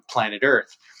on planet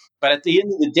Earth. But at the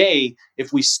end of the day,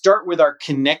 if we start with our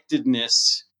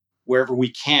connectedness wherever we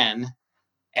can,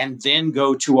 and then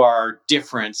go to our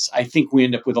difference, I think we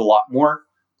end up with a lot more.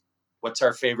 What's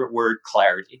our favorite word?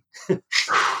 Clarity.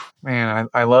 Man,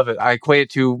 I love it. I equate it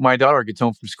to my daughter gets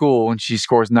home from school and she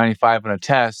scores 95 on a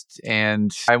test.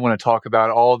 And I want to talk about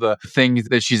all the things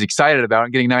that she's excited about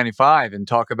and getting 95 and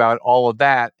talk about all of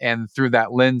that. And through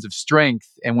that lens of strength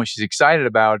and what she's excited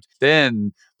about,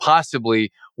 then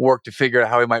possibly work to figure out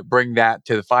how we might bring that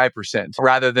to the 5%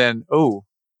 rather than, oh,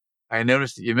 I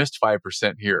noticed that you missed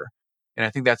 5% here. And I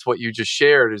think that's what you just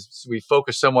shared is we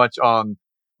focus so much on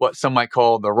what some might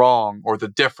call the wrong or the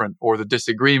different or the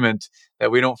disagreement that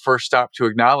we don't first stop to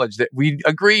acknowledge that we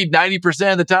agreed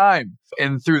 90% of the time.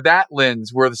 And through that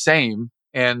lens, we're the same.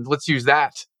 And let's use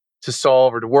that to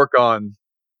solve or to work on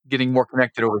getting more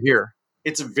connected over here.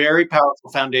 It's a very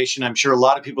powerful foundation. I'm sure a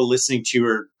lot of people listening to you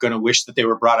are going to wish that they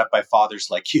were brought up by fathers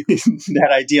like you. That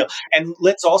ideal. And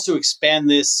let's also expand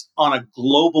this on a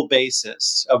global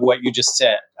basis of what you just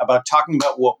said about talking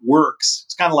about what works.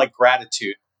 It's kind of like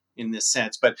gratitude in this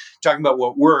sense, but talking about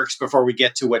what works before we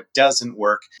get to what doesn't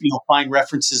work. You'll find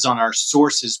references on our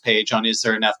sources page on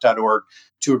isthereenough.org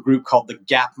to a group called the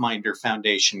Gapminder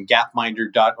Foundation,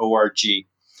 gapminder.org.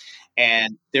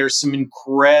 And there's some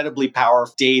incredibly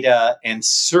powerful data and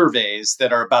surveys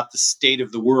that are about the state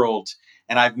of the world.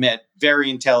 And I've met very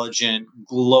intelligent,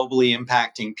 globally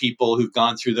impacting people who've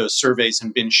gone through those surveys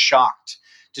and been shocked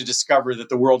to discover that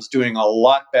the world's doing a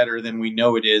lot better than we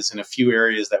know it is in a few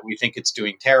areas that we think it's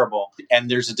doing terrible. And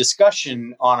there's a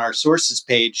discussion on our sources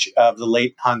page of the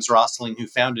late Hans Rosling, who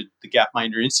founded the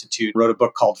Gapminder Institute, wrote a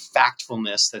book called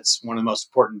Factfulness. That's one of the most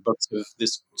important books of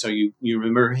this. So you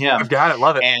remember him. I've got it.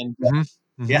 Love it. And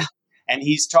yeah. And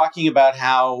he's talking about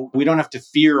how we don't have to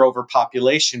fear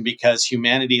overpopulation because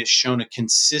humanity has shown a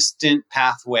consistent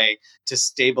pathway to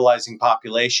stabilizing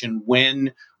population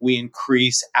when we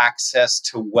increase access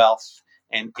to wealth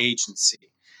and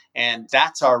agency. And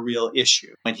that's our real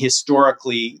issue. And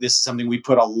historically, this is something we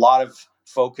put a lot of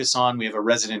focus on. We have a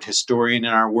resident historian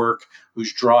in our work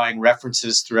who's drawing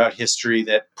references throughout history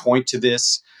that point to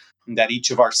this, that each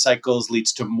of our cycles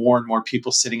leads to more and more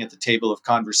people sitting at the table of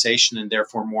conversation and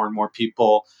therefore more and more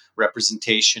people,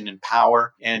 representation and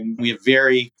power. And we have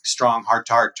very strong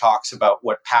heart-to-heart talks about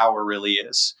what power really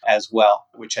is as well,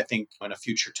 which I think in a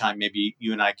future time, maybe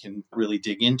you and I can really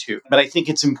dig into. But I think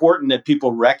it's important that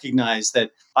people recognize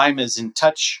that I'm as in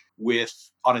touch with,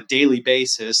 on a daily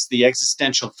basis, the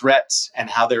existential threats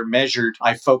and how they're measured.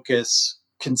 I focus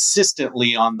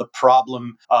consistently on the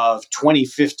problem of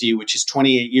 2050, which is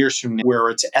 28 years from now, where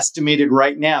it's estimated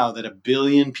right now that 1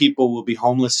 billion people will be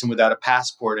homeless and without a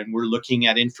passport. And we're looking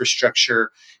at infrastructure,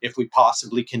 if we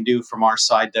possibly can do from our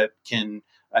side, that can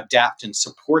adapt and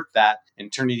support that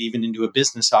and turn it even into a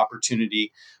business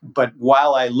opportunity. But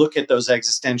while I look at those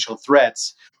existential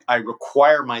threats, I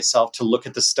require myself to look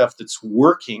at the stuff that's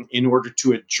working in order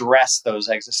to address those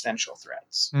existential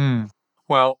threats.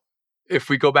 Well, if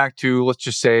we go back to, let's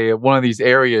just say, one of these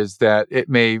areas that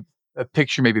a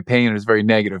picture may be painted as very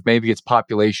negative. Maybe it's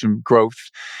population growth.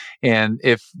 And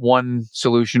if one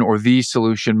solution or the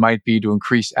solution might be to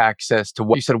increase access to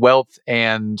what you said, wealth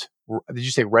and, did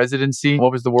you say residency?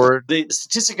 What was the word? The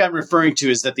statistic I'm referring to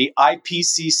is that the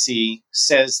IPCC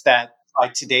says that by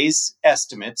today's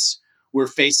estimates, we're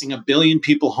facing 1 billion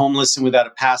people homeless and without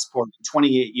a passport in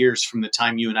 28 years from the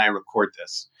time you and I record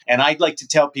this. And I'd like to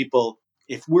tell people,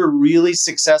 if we're really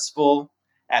successful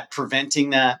at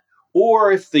preventing that,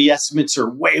 or if the estimates are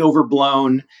way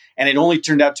overblown and it only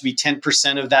turned out to be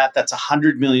 10% of that, that's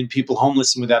 100 million people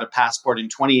homeless and without a passport in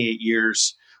 28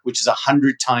 years, which is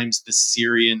 100 times the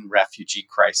Syrian refugee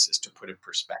crisis, to put it in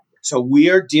perspective. So we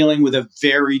are dealing with a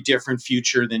very different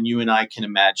future than you and I can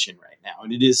imagine right now.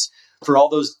 And it is, for all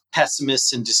those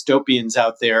pessimists and dystopians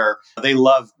out there, they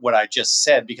love what I just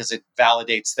said because it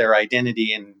validates their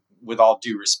identity. And with all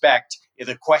due respect,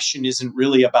 the question isn't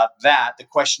really about that. The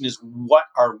question is, what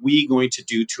are we going to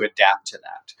do to adapt to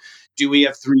that? Do we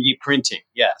have 3D printing?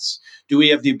 Yes. Do we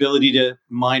have the ability to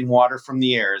mine water from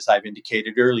the air, as I've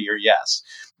indicated earlier? Yes.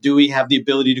 Do we have the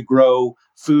ability to grow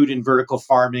food in vertical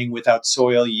farming without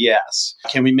soil? Yes.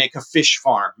 Can we make a fish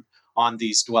farm on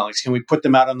these dwellings? Can we put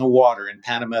them out on the water? In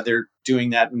Panama, they're doing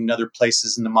that. In other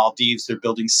places in the Maldives, they're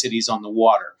building cities on the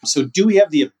water. So do we have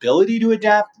the ability to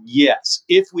adapt? Yes,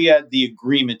 if we had the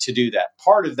agreement to do that.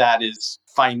 Part of that is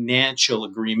financial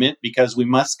agreement, because we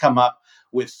must come up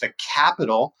with the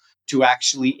capital to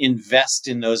actually invest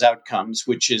in those outcomes,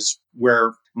 which is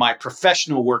where my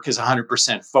professional work is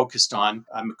 100% focused on.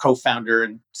 I'm a co-founder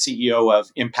and CEO of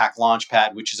Impact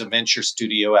Launchpad, which is a venture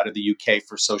studio out of the UK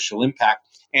for social impact.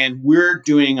 And we're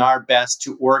doing our best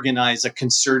to organize a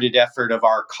concerted effort of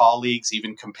our colleagues,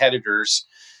 even competitors,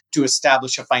 to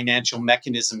establish a financial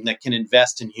mechanism that can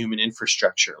invest in human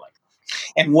infrastructure.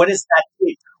 And what does that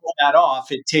take to pull that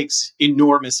off? It takes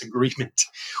enormous agreement,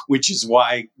 which is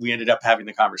why we ended up having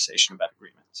the conversation about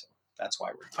agreement. So that's why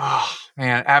we're here. Oh,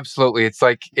 man, absolutely. It's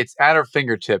like it's at our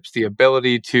fingertips, the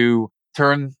ability to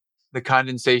turn the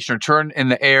condensation or turn in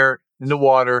the air into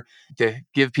water to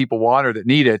give people water that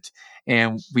need it.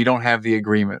 And we don't have the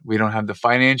agreement. We don't have the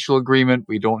financial agreement.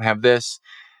 We don't have this.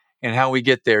 And how we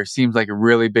get there seems like a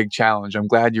really big challenge. I'm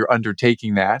glad you're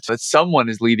undertaking that. That someone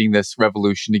is leading this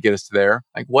revolution to get us there.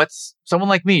 Like, what's someone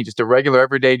like me, just a regular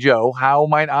everyday Joe? How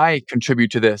might I contribute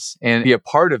to this and be a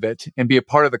part of it and be a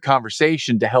part of the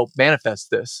conversation to help manifest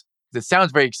this? It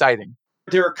sounds very exciting.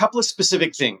 There are a couple of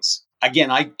specific things.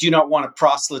 Again, I do not want to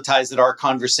proselytize that our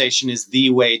conversation is the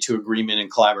way to agreement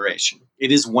and collaboration.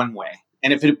 It is one way.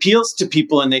 And if it appeals to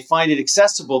people and they find it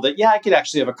accessible that, yeah, I could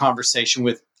actually have a conversation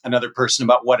with another person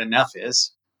about what enough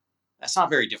is, that's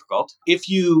not very difficult. If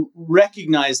you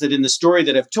recognize that in the story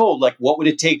that I've told, like what would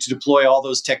it take to deploy all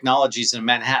those technologies in a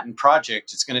Manhattan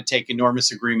project? It's going to take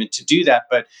enormous agreement to do that.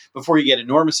 But before you get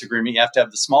enormous agreement, you have to have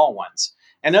the small ones.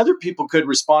 And other people could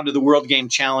respond to the World Game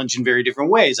Challenge in very different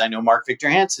ways. I know Mark Victor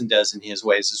Hansen does in his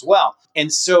ways as well.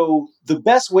 And so the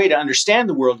best way to understand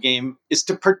the World Game is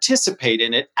to participate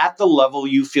in it at the level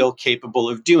you feel capable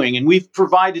of doing. And we've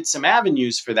provided some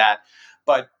avenues for that,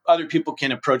 but other people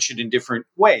can approach it in different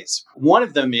ways. One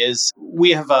of them is we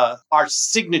have our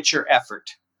signature effort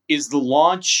is the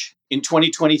launch in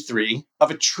 2023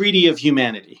 of a Treaty of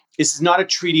Humanity. This is not a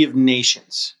treaty of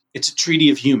nations. It's a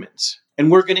treaty of humans. And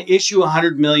we're going to issue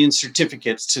 100 million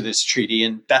certificates to this treaty,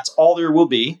 and that's all there will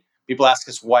be. People ask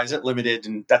us, why is it limited?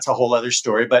 And that's a whole other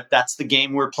story, but that's the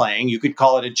game we're playing. You could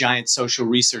call it a giant social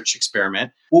research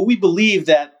experiment. Well, we believe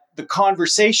that the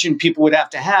conversation people would have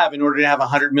to have in order to have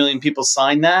 100 million people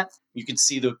sign that, you can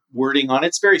see the wording on it.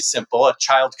 It's very simple. A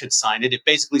child could sign it. It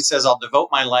basically says, I'll devote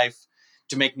my life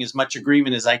to making as much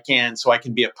agreement as I can so I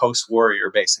can be a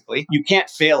post-warrior, basically. You can't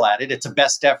fail at it. It's a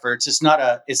best effort. It's not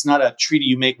a treaty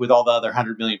you make with all the other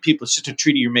 100 million people. It's just a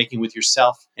treaty you're making with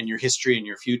yourself and your history and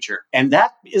your future. And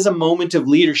that is a moment of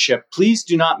leadership. Please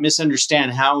do not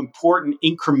misunderstand how important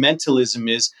incrementalism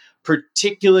is,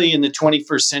 particularly in the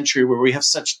 21st century where we have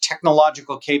such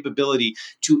technological capability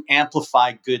to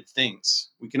amplify good things.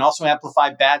 We can also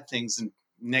amplify bad things and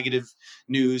negative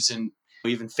news and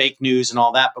even fake news and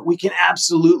all that, but we can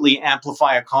absolutely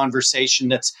amplify a conversation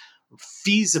that's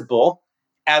feasible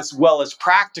as well as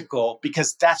practical,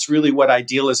 because that's really what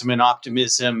idealism and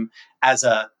optimism as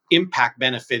a impact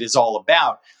benefit is all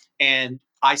about. And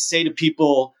I say to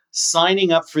people,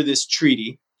 signing up for this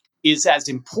treaty is as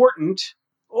important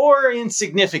or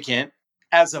insignificant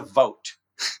as a vote.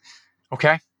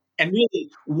 Okay. And really,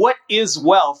 what is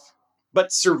wealth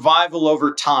but survival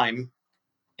over time?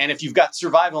 And if you've got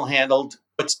survival handled,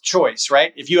 it's choice,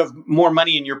 right? If you have more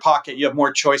money in your pocket, you have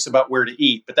more choice about where to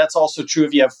eat. But that's also true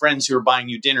if you have friends who are buying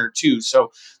you dinner too.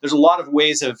 So there's a lot of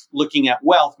ways of looking at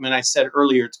wealth. I mean, I said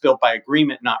earlier, it's built by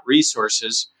agreement, not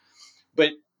resources.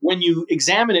 But when you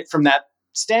examine it from that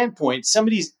standpoint,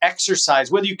 somebody's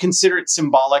exercise, whether you consider it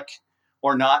symbolic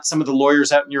or not, some of the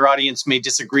lawyers out in your audience may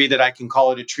disagree that I can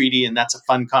call it a treaty, and that's a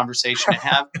fun conversation to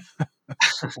have.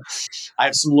 I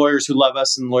have some lawyers who love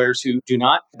us and lawyers who do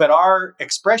not. But our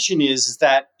expression is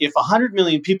that if 100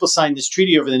 million people sign this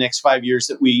treaty over the next 5 years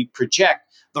that we project,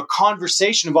 the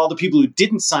conversation of all the people who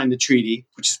didn't sign the treaty,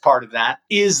 which is part of that,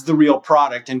 is the real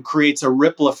product and creates a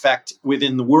ripple effect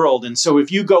within the world. And so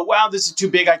if you go, wow, this is too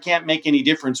big, I can't make any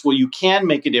difference. Well, you can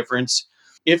make a difference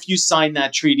if you sign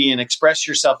that treaty and express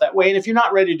yourself that way. And if you're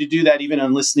not ready to do that, even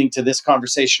on listening to this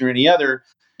conversation or any other,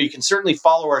 you can certainly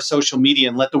follow our social media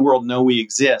and let the world know we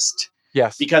exist.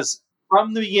 Yes. Because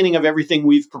from the beginning of everything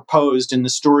we've proposed and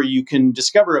the story you can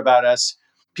discover about us,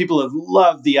 people have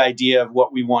loved the idea of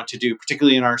what we want to do,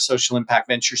 particularly in our social impact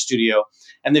venture studio.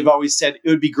 And they've always said, it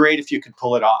would be great if you could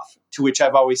pull it off, to which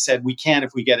I've always said, we can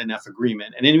if we get enough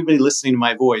agreement. And anybody listening to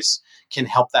my voice can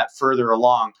help that further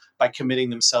along by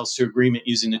committing themselves to agreement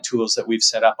using the tools that we've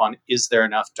set up on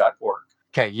istthereenough.org.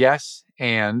 Okay, yes.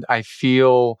 And I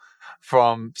feel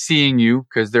from seeing you,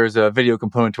 because there's a video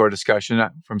component to our discussion,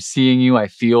 from seeing you, I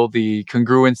feel the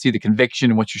congruency, the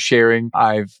conviction in what you're sharing.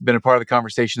 I've been a part of the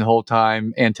conversation the whole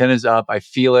time. Antennas up. I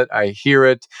feel it. I hear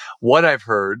it. What I've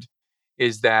heard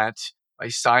is that by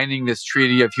signing this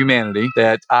Treaty of Humanity,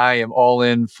 that I am all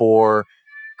in for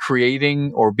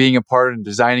creating or being a part and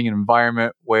designing an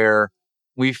environment where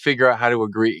we figure out how to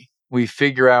agree. We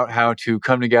figure out how to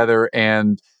come together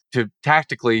and to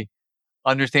tactically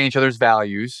understand each other's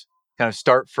values, kind of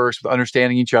start first with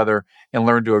understanding each other and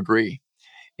learn to agree.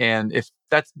 And if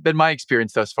that's been my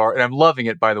experience thus far, and I'm loving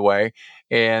it, by the way,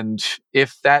 and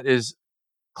if that is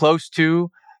close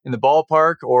to in the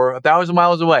ballpark or 1,000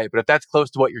 miles away, but if that's close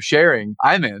to what you're sharing,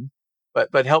 I'm in.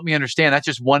 But help me understand, that's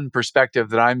just one perspective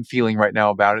that I'm feeling right now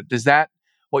about it. Is that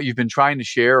what you've been trying to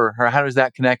share, or how does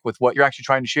that connect with what you're actually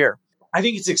trying to share? I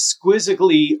think it's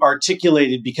exquisitely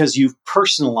articulated because you've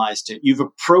personalized it. You've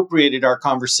appropriated our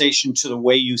conversation to the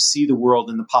way you see the world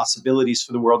and the possibilities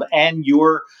for the world and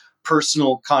your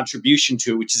personal contribution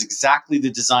to it, which is exactly the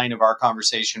design of our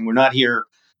conversation. We're not here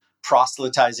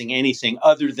proselytizing anything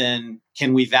other than,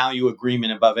 can we value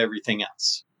agreement above everything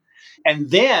else? And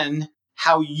then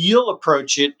how you'll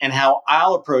approach it and how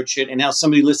I'll approach it and how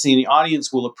somebody listening in the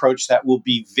audience will approach that will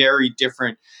be very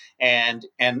different. And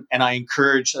I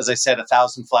encourage, as I said,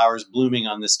 1,000 flowers blooming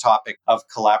on this topic of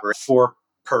collaborate for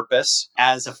purpose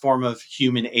as a form of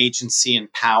human agency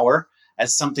and power,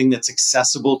 as something that's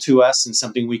accessible to us and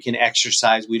something we can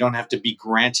exercise. We don't have to be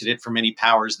granted it from any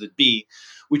powers that be,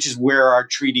 which is where our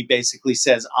treaty basically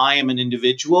says, I am an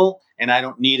individual and I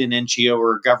don't need an NGO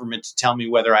or a government to tell me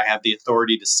whether I have the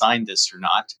authority to sign this or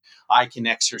not. I can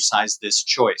exercise this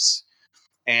choice.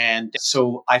 And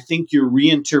so I think your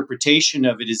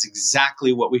reinterpretation of it is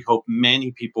exactly what we hope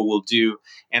many people will do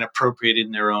and appropriate it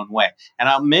in their own way. And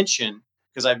I'll mention,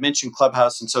 because I've mentioned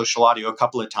Clubhouse and social audio a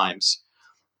couple of times,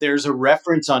 there's a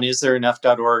reference on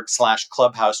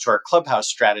istthereenough.org/clubhouse to our Clubhouse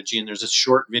strategy. And there's a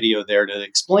short video there that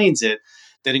explains it,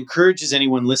 that encourages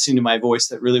anyone listening to my voice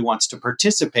that really wants to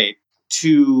participate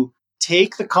to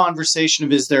take the conversation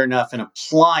of Is There Enough and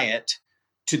apply it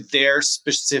to their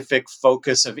specific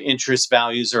focus of interest,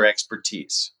 values, or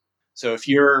expertise. So if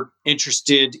you're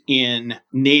interested in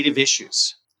Native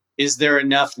issues, is there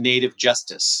enough Native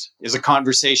justice? Is a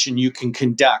conversation you can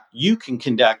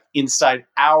conduct inside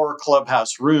our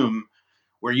Clubhouse room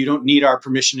where you don't need our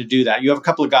permission to do that. You have a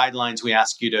couple of guidelines we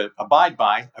ask you to abide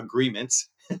by, agreements.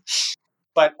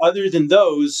 But other than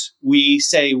those, we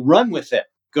say run with it.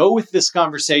 Go with this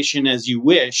conversation as you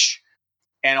wish.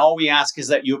 And all we ask is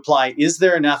that you apply, is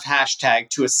there enough hashtag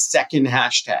to a second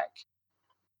hashtag?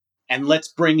 And let's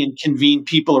bring and convene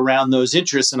people around those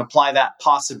interests and apply that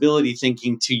possibility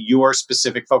thinking to your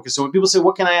specific focus. So when people say,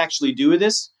 what can I actually do with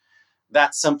this?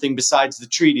 That's something besides the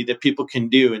treaty that people can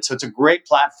do. And so it's a great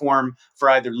platform for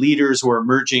either leaders or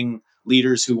emerging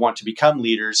leaders who want to become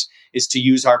leaders, is to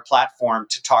use our platform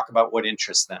to talk about what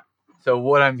interests them. So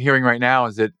what I'm hearing right now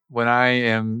is that when I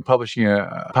am publishing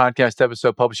a podcast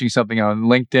episode, publishing something on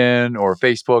LinkedIn or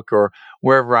Facebook or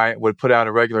wherever I would put out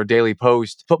a regular daily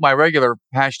post, put my regular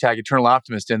hashtag Eternal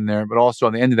Optimist in there, but also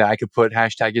on the end of that, I could put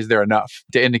hashtag Is There Enough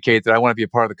to indicate that I want to be a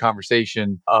part of the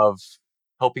conversation of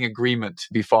helping agreement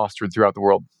be fostered throughout the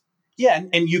world. Yeah,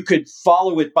 and you could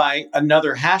follow it by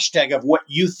another hashtag of what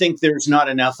you think there's not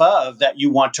enough of that you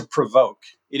want to provoke.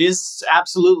 It is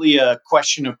absolutely a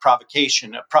question of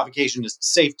provocation. A provocation is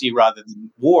safety rather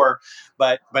than war,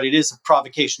 but it is a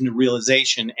provocation to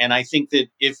realization. And I think that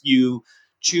if you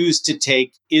choose to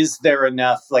take, is there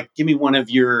enough, like give me one of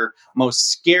your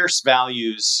most scarce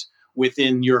values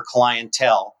within your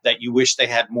clientele that you wish they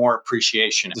had more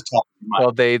appreciation at the top of your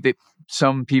mind. Well,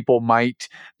 some people might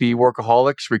be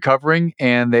workaholics recovering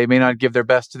and they may not give their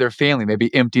best to their family,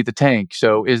 maybe empty the tank.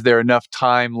 So is there enough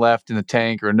time left in the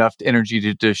tank or enough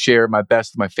energy to share my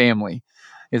best with my family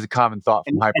is a common thought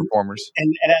from high performers.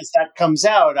 And as that comes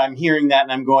out, I'm hearing that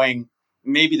and I'm going,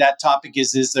 maybe that topic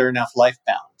is there enough life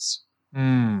balance?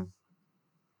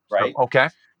 Right? So, okay.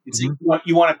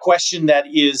 You want a question that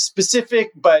is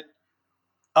specific, but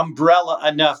umbrella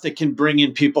enough that can bring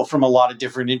in people from a lot of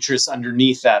different interests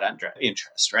underneath that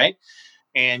interest, right?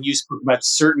 And you spoke about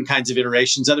certain kinds of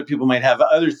iterations. Other people might have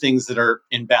other things that are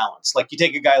in balance. Like you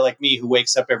take a guy like me who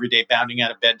wakes up every day bounding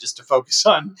out of bed just to focus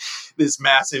on this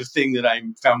massive thing that I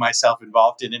found myself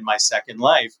involved in my second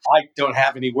life. I don't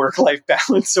have any work-life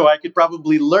balance, so I could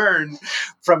probably learn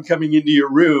from coming into your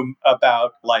room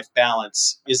about life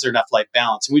balance. Is there enough life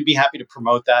balance? And we'd be happy to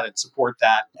promote that and support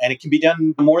that. And it can be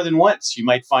done more than once. You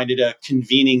might find it a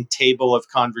convening table of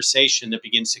conversation that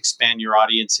begins to expand your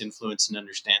audience influence and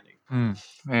understanding.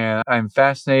 Man, I'm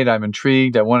fascinated. I'm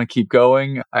intrigued. I want to keep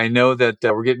going. I know that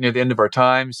we're getting near the end of our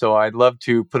time, so I'd love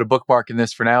to put a bookmark in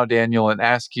this for now, Daniel, and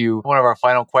ask you one of our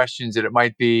final questions. That it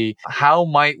might be, how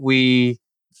might we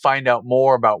find out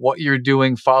more about what you're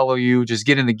doing, follow you, just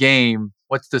get in the game?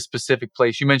 What's the specific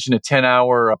place? You mentioned a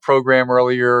 10-hour program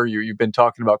earlier. You've been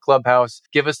talking about Clubhouse.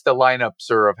 Give us the lineup,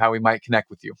 sir, of how we might connect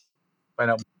with you.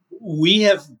 Find out. We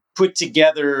have put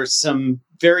together some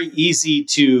very easy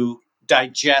to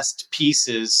digest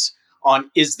pieces on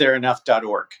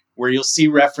istthereenough.org, where you'll see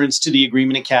reference to the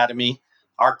Agreement Academy,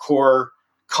 our core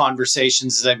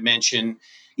conversations, as I've mentioned,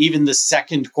 even the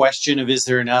second question of is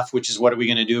there enough, which is what are we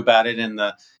going to do about it, and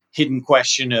the hidden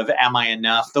question of am I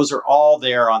enough? Those are all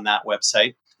there on that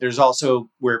website. There's also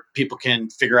where people can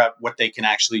figure out what they can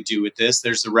actually do with this.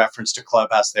 There's the reference to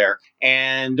Clubhouse there,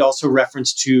 and also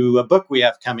reference to a book we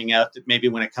have coming out that maybe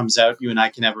when it comes out, you and I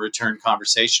can have a return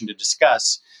conversation to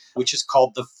discuss, which is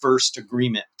called The First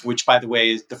Agreement, which, by the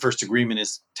way, the first agreement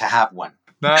is to have one.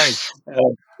 Nice.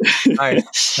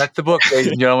 Nice. That's the book,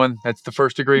 ladies and gentlemen. That's The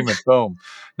First Agreement. Boom.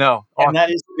 No. Awesome. And that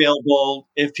is available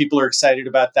if people are excited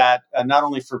about that, not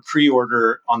only for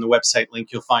pre-order on the website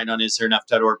link you'll find on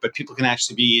istthereenough.org, but people can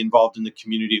actually be involved in the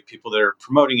community of people that are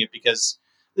promoting it, because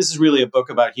this is really a book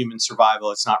about human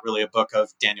survival. It's not really a book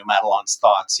of Daniel Matalon's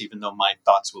thoughts, even though my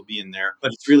thoughts will be in there.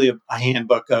 But it's really a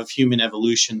handbook of human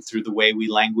evolution through the way we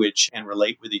language and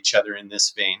relate with each other in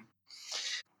this vein.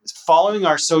 Following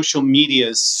our social media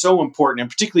is so important,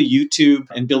 and particularly YouTube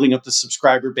and building up the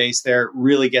subscriber base there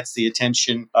really gets the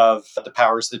attention of the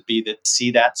powers that be that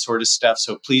see that sort of stuff.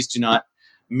 So please do not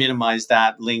minimize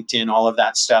that. LinkedIn, all of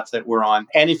that stuff that we're on.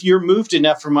 And if you're moved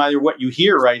enough from either what you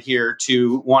hear right here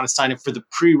to want to sign up for the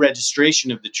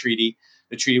pre-registration of the treaty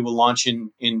will launch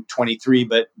in 23,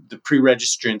 but the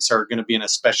pre-registrants are going to be in a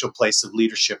special place of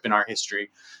leadership in our history.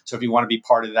 So if you want to be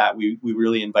part of that, we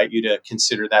really invite you to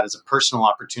consider that as a personal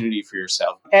opportunity for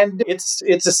yourself. And it's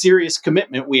a serious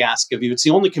commitment we ask of you. It's the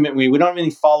only commitment. We don't have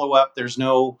any follow-up. There's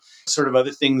no sort of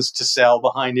other things to sell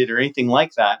behind it or anything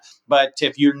like that. But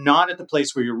if you're not at the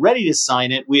place where you're ready to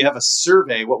sign it, we have a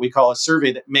survey, what we call a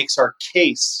survey, that makes our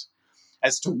case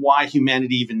as to why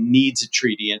humanity even needs a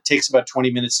treaty. And it takes about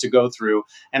 20 minutes to go through.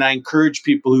 And I encourage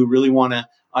people who really want to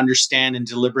understand and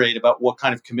deliberate about what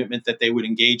kind of commitment that they would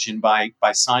engage in by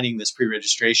signing this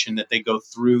pre-registration, that they go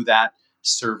through that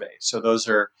survey. So those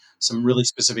are some really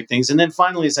specific things. And then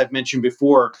finally, as I've mentioned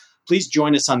before, please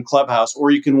join us on Clubhouse,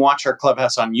 or you can watch our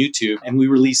Clubhouse on YouTube. And we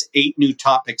release 8 new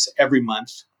topics every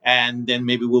month. And then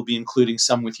maybe we'll be including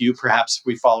some with you. Perhaps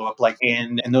we follow up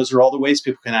and those are all the ways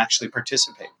people can actually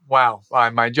participate. Wow.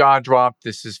 My jaw dropped.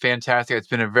 This is fantastic. It's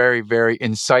been a very, very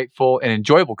insightful and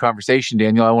enjoyable conversation,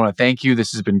 Daniel. I want to thank you.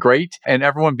 This has been great. And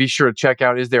everyone, be sure to check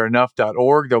out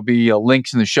isthereenough.org. There'll be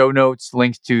links in the show notes,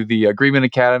 links to the Agreement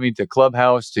Academy, to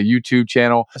Clubhouse, to YouTube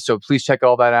channel. So please check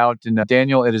all that out. And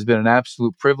Daniel, it has been an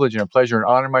absolute privilege and a pleasure and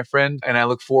honor, my friend. And I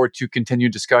look forward to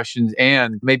continued discussions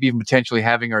and maybe even potentially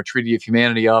having our Treaty of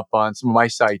Humanity up on some of my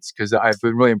sites, because I've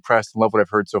been really impressed and love what I've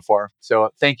heard so far.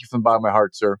 So thank you from the bottom of my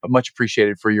heart, sir. Much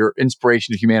appreciated for your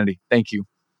inspiration to humanity. Thank you.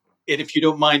 And if you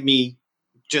don't mind me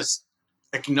just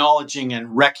acknowledging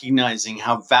and recognizing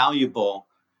how valuable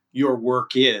your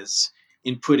work is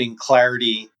in putting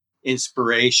clarity,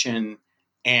 inspiration,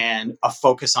 and a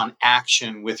focus on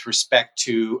action with respect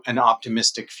to an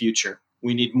optimistic future.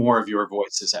 We need more of your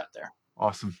voices out there.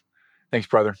 Awesome. Thanks,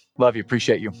 brother. Love you.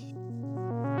 Appreciate you.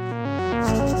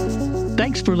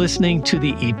 Thanks for listening to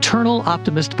the Eternal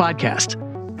Optimist Podcast.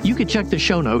 You can check the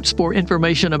show notes for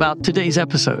information about today's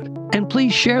episode. And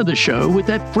please share the show with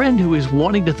that friend who is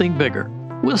wanting to think bigger.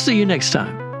 We'll see you next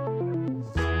time.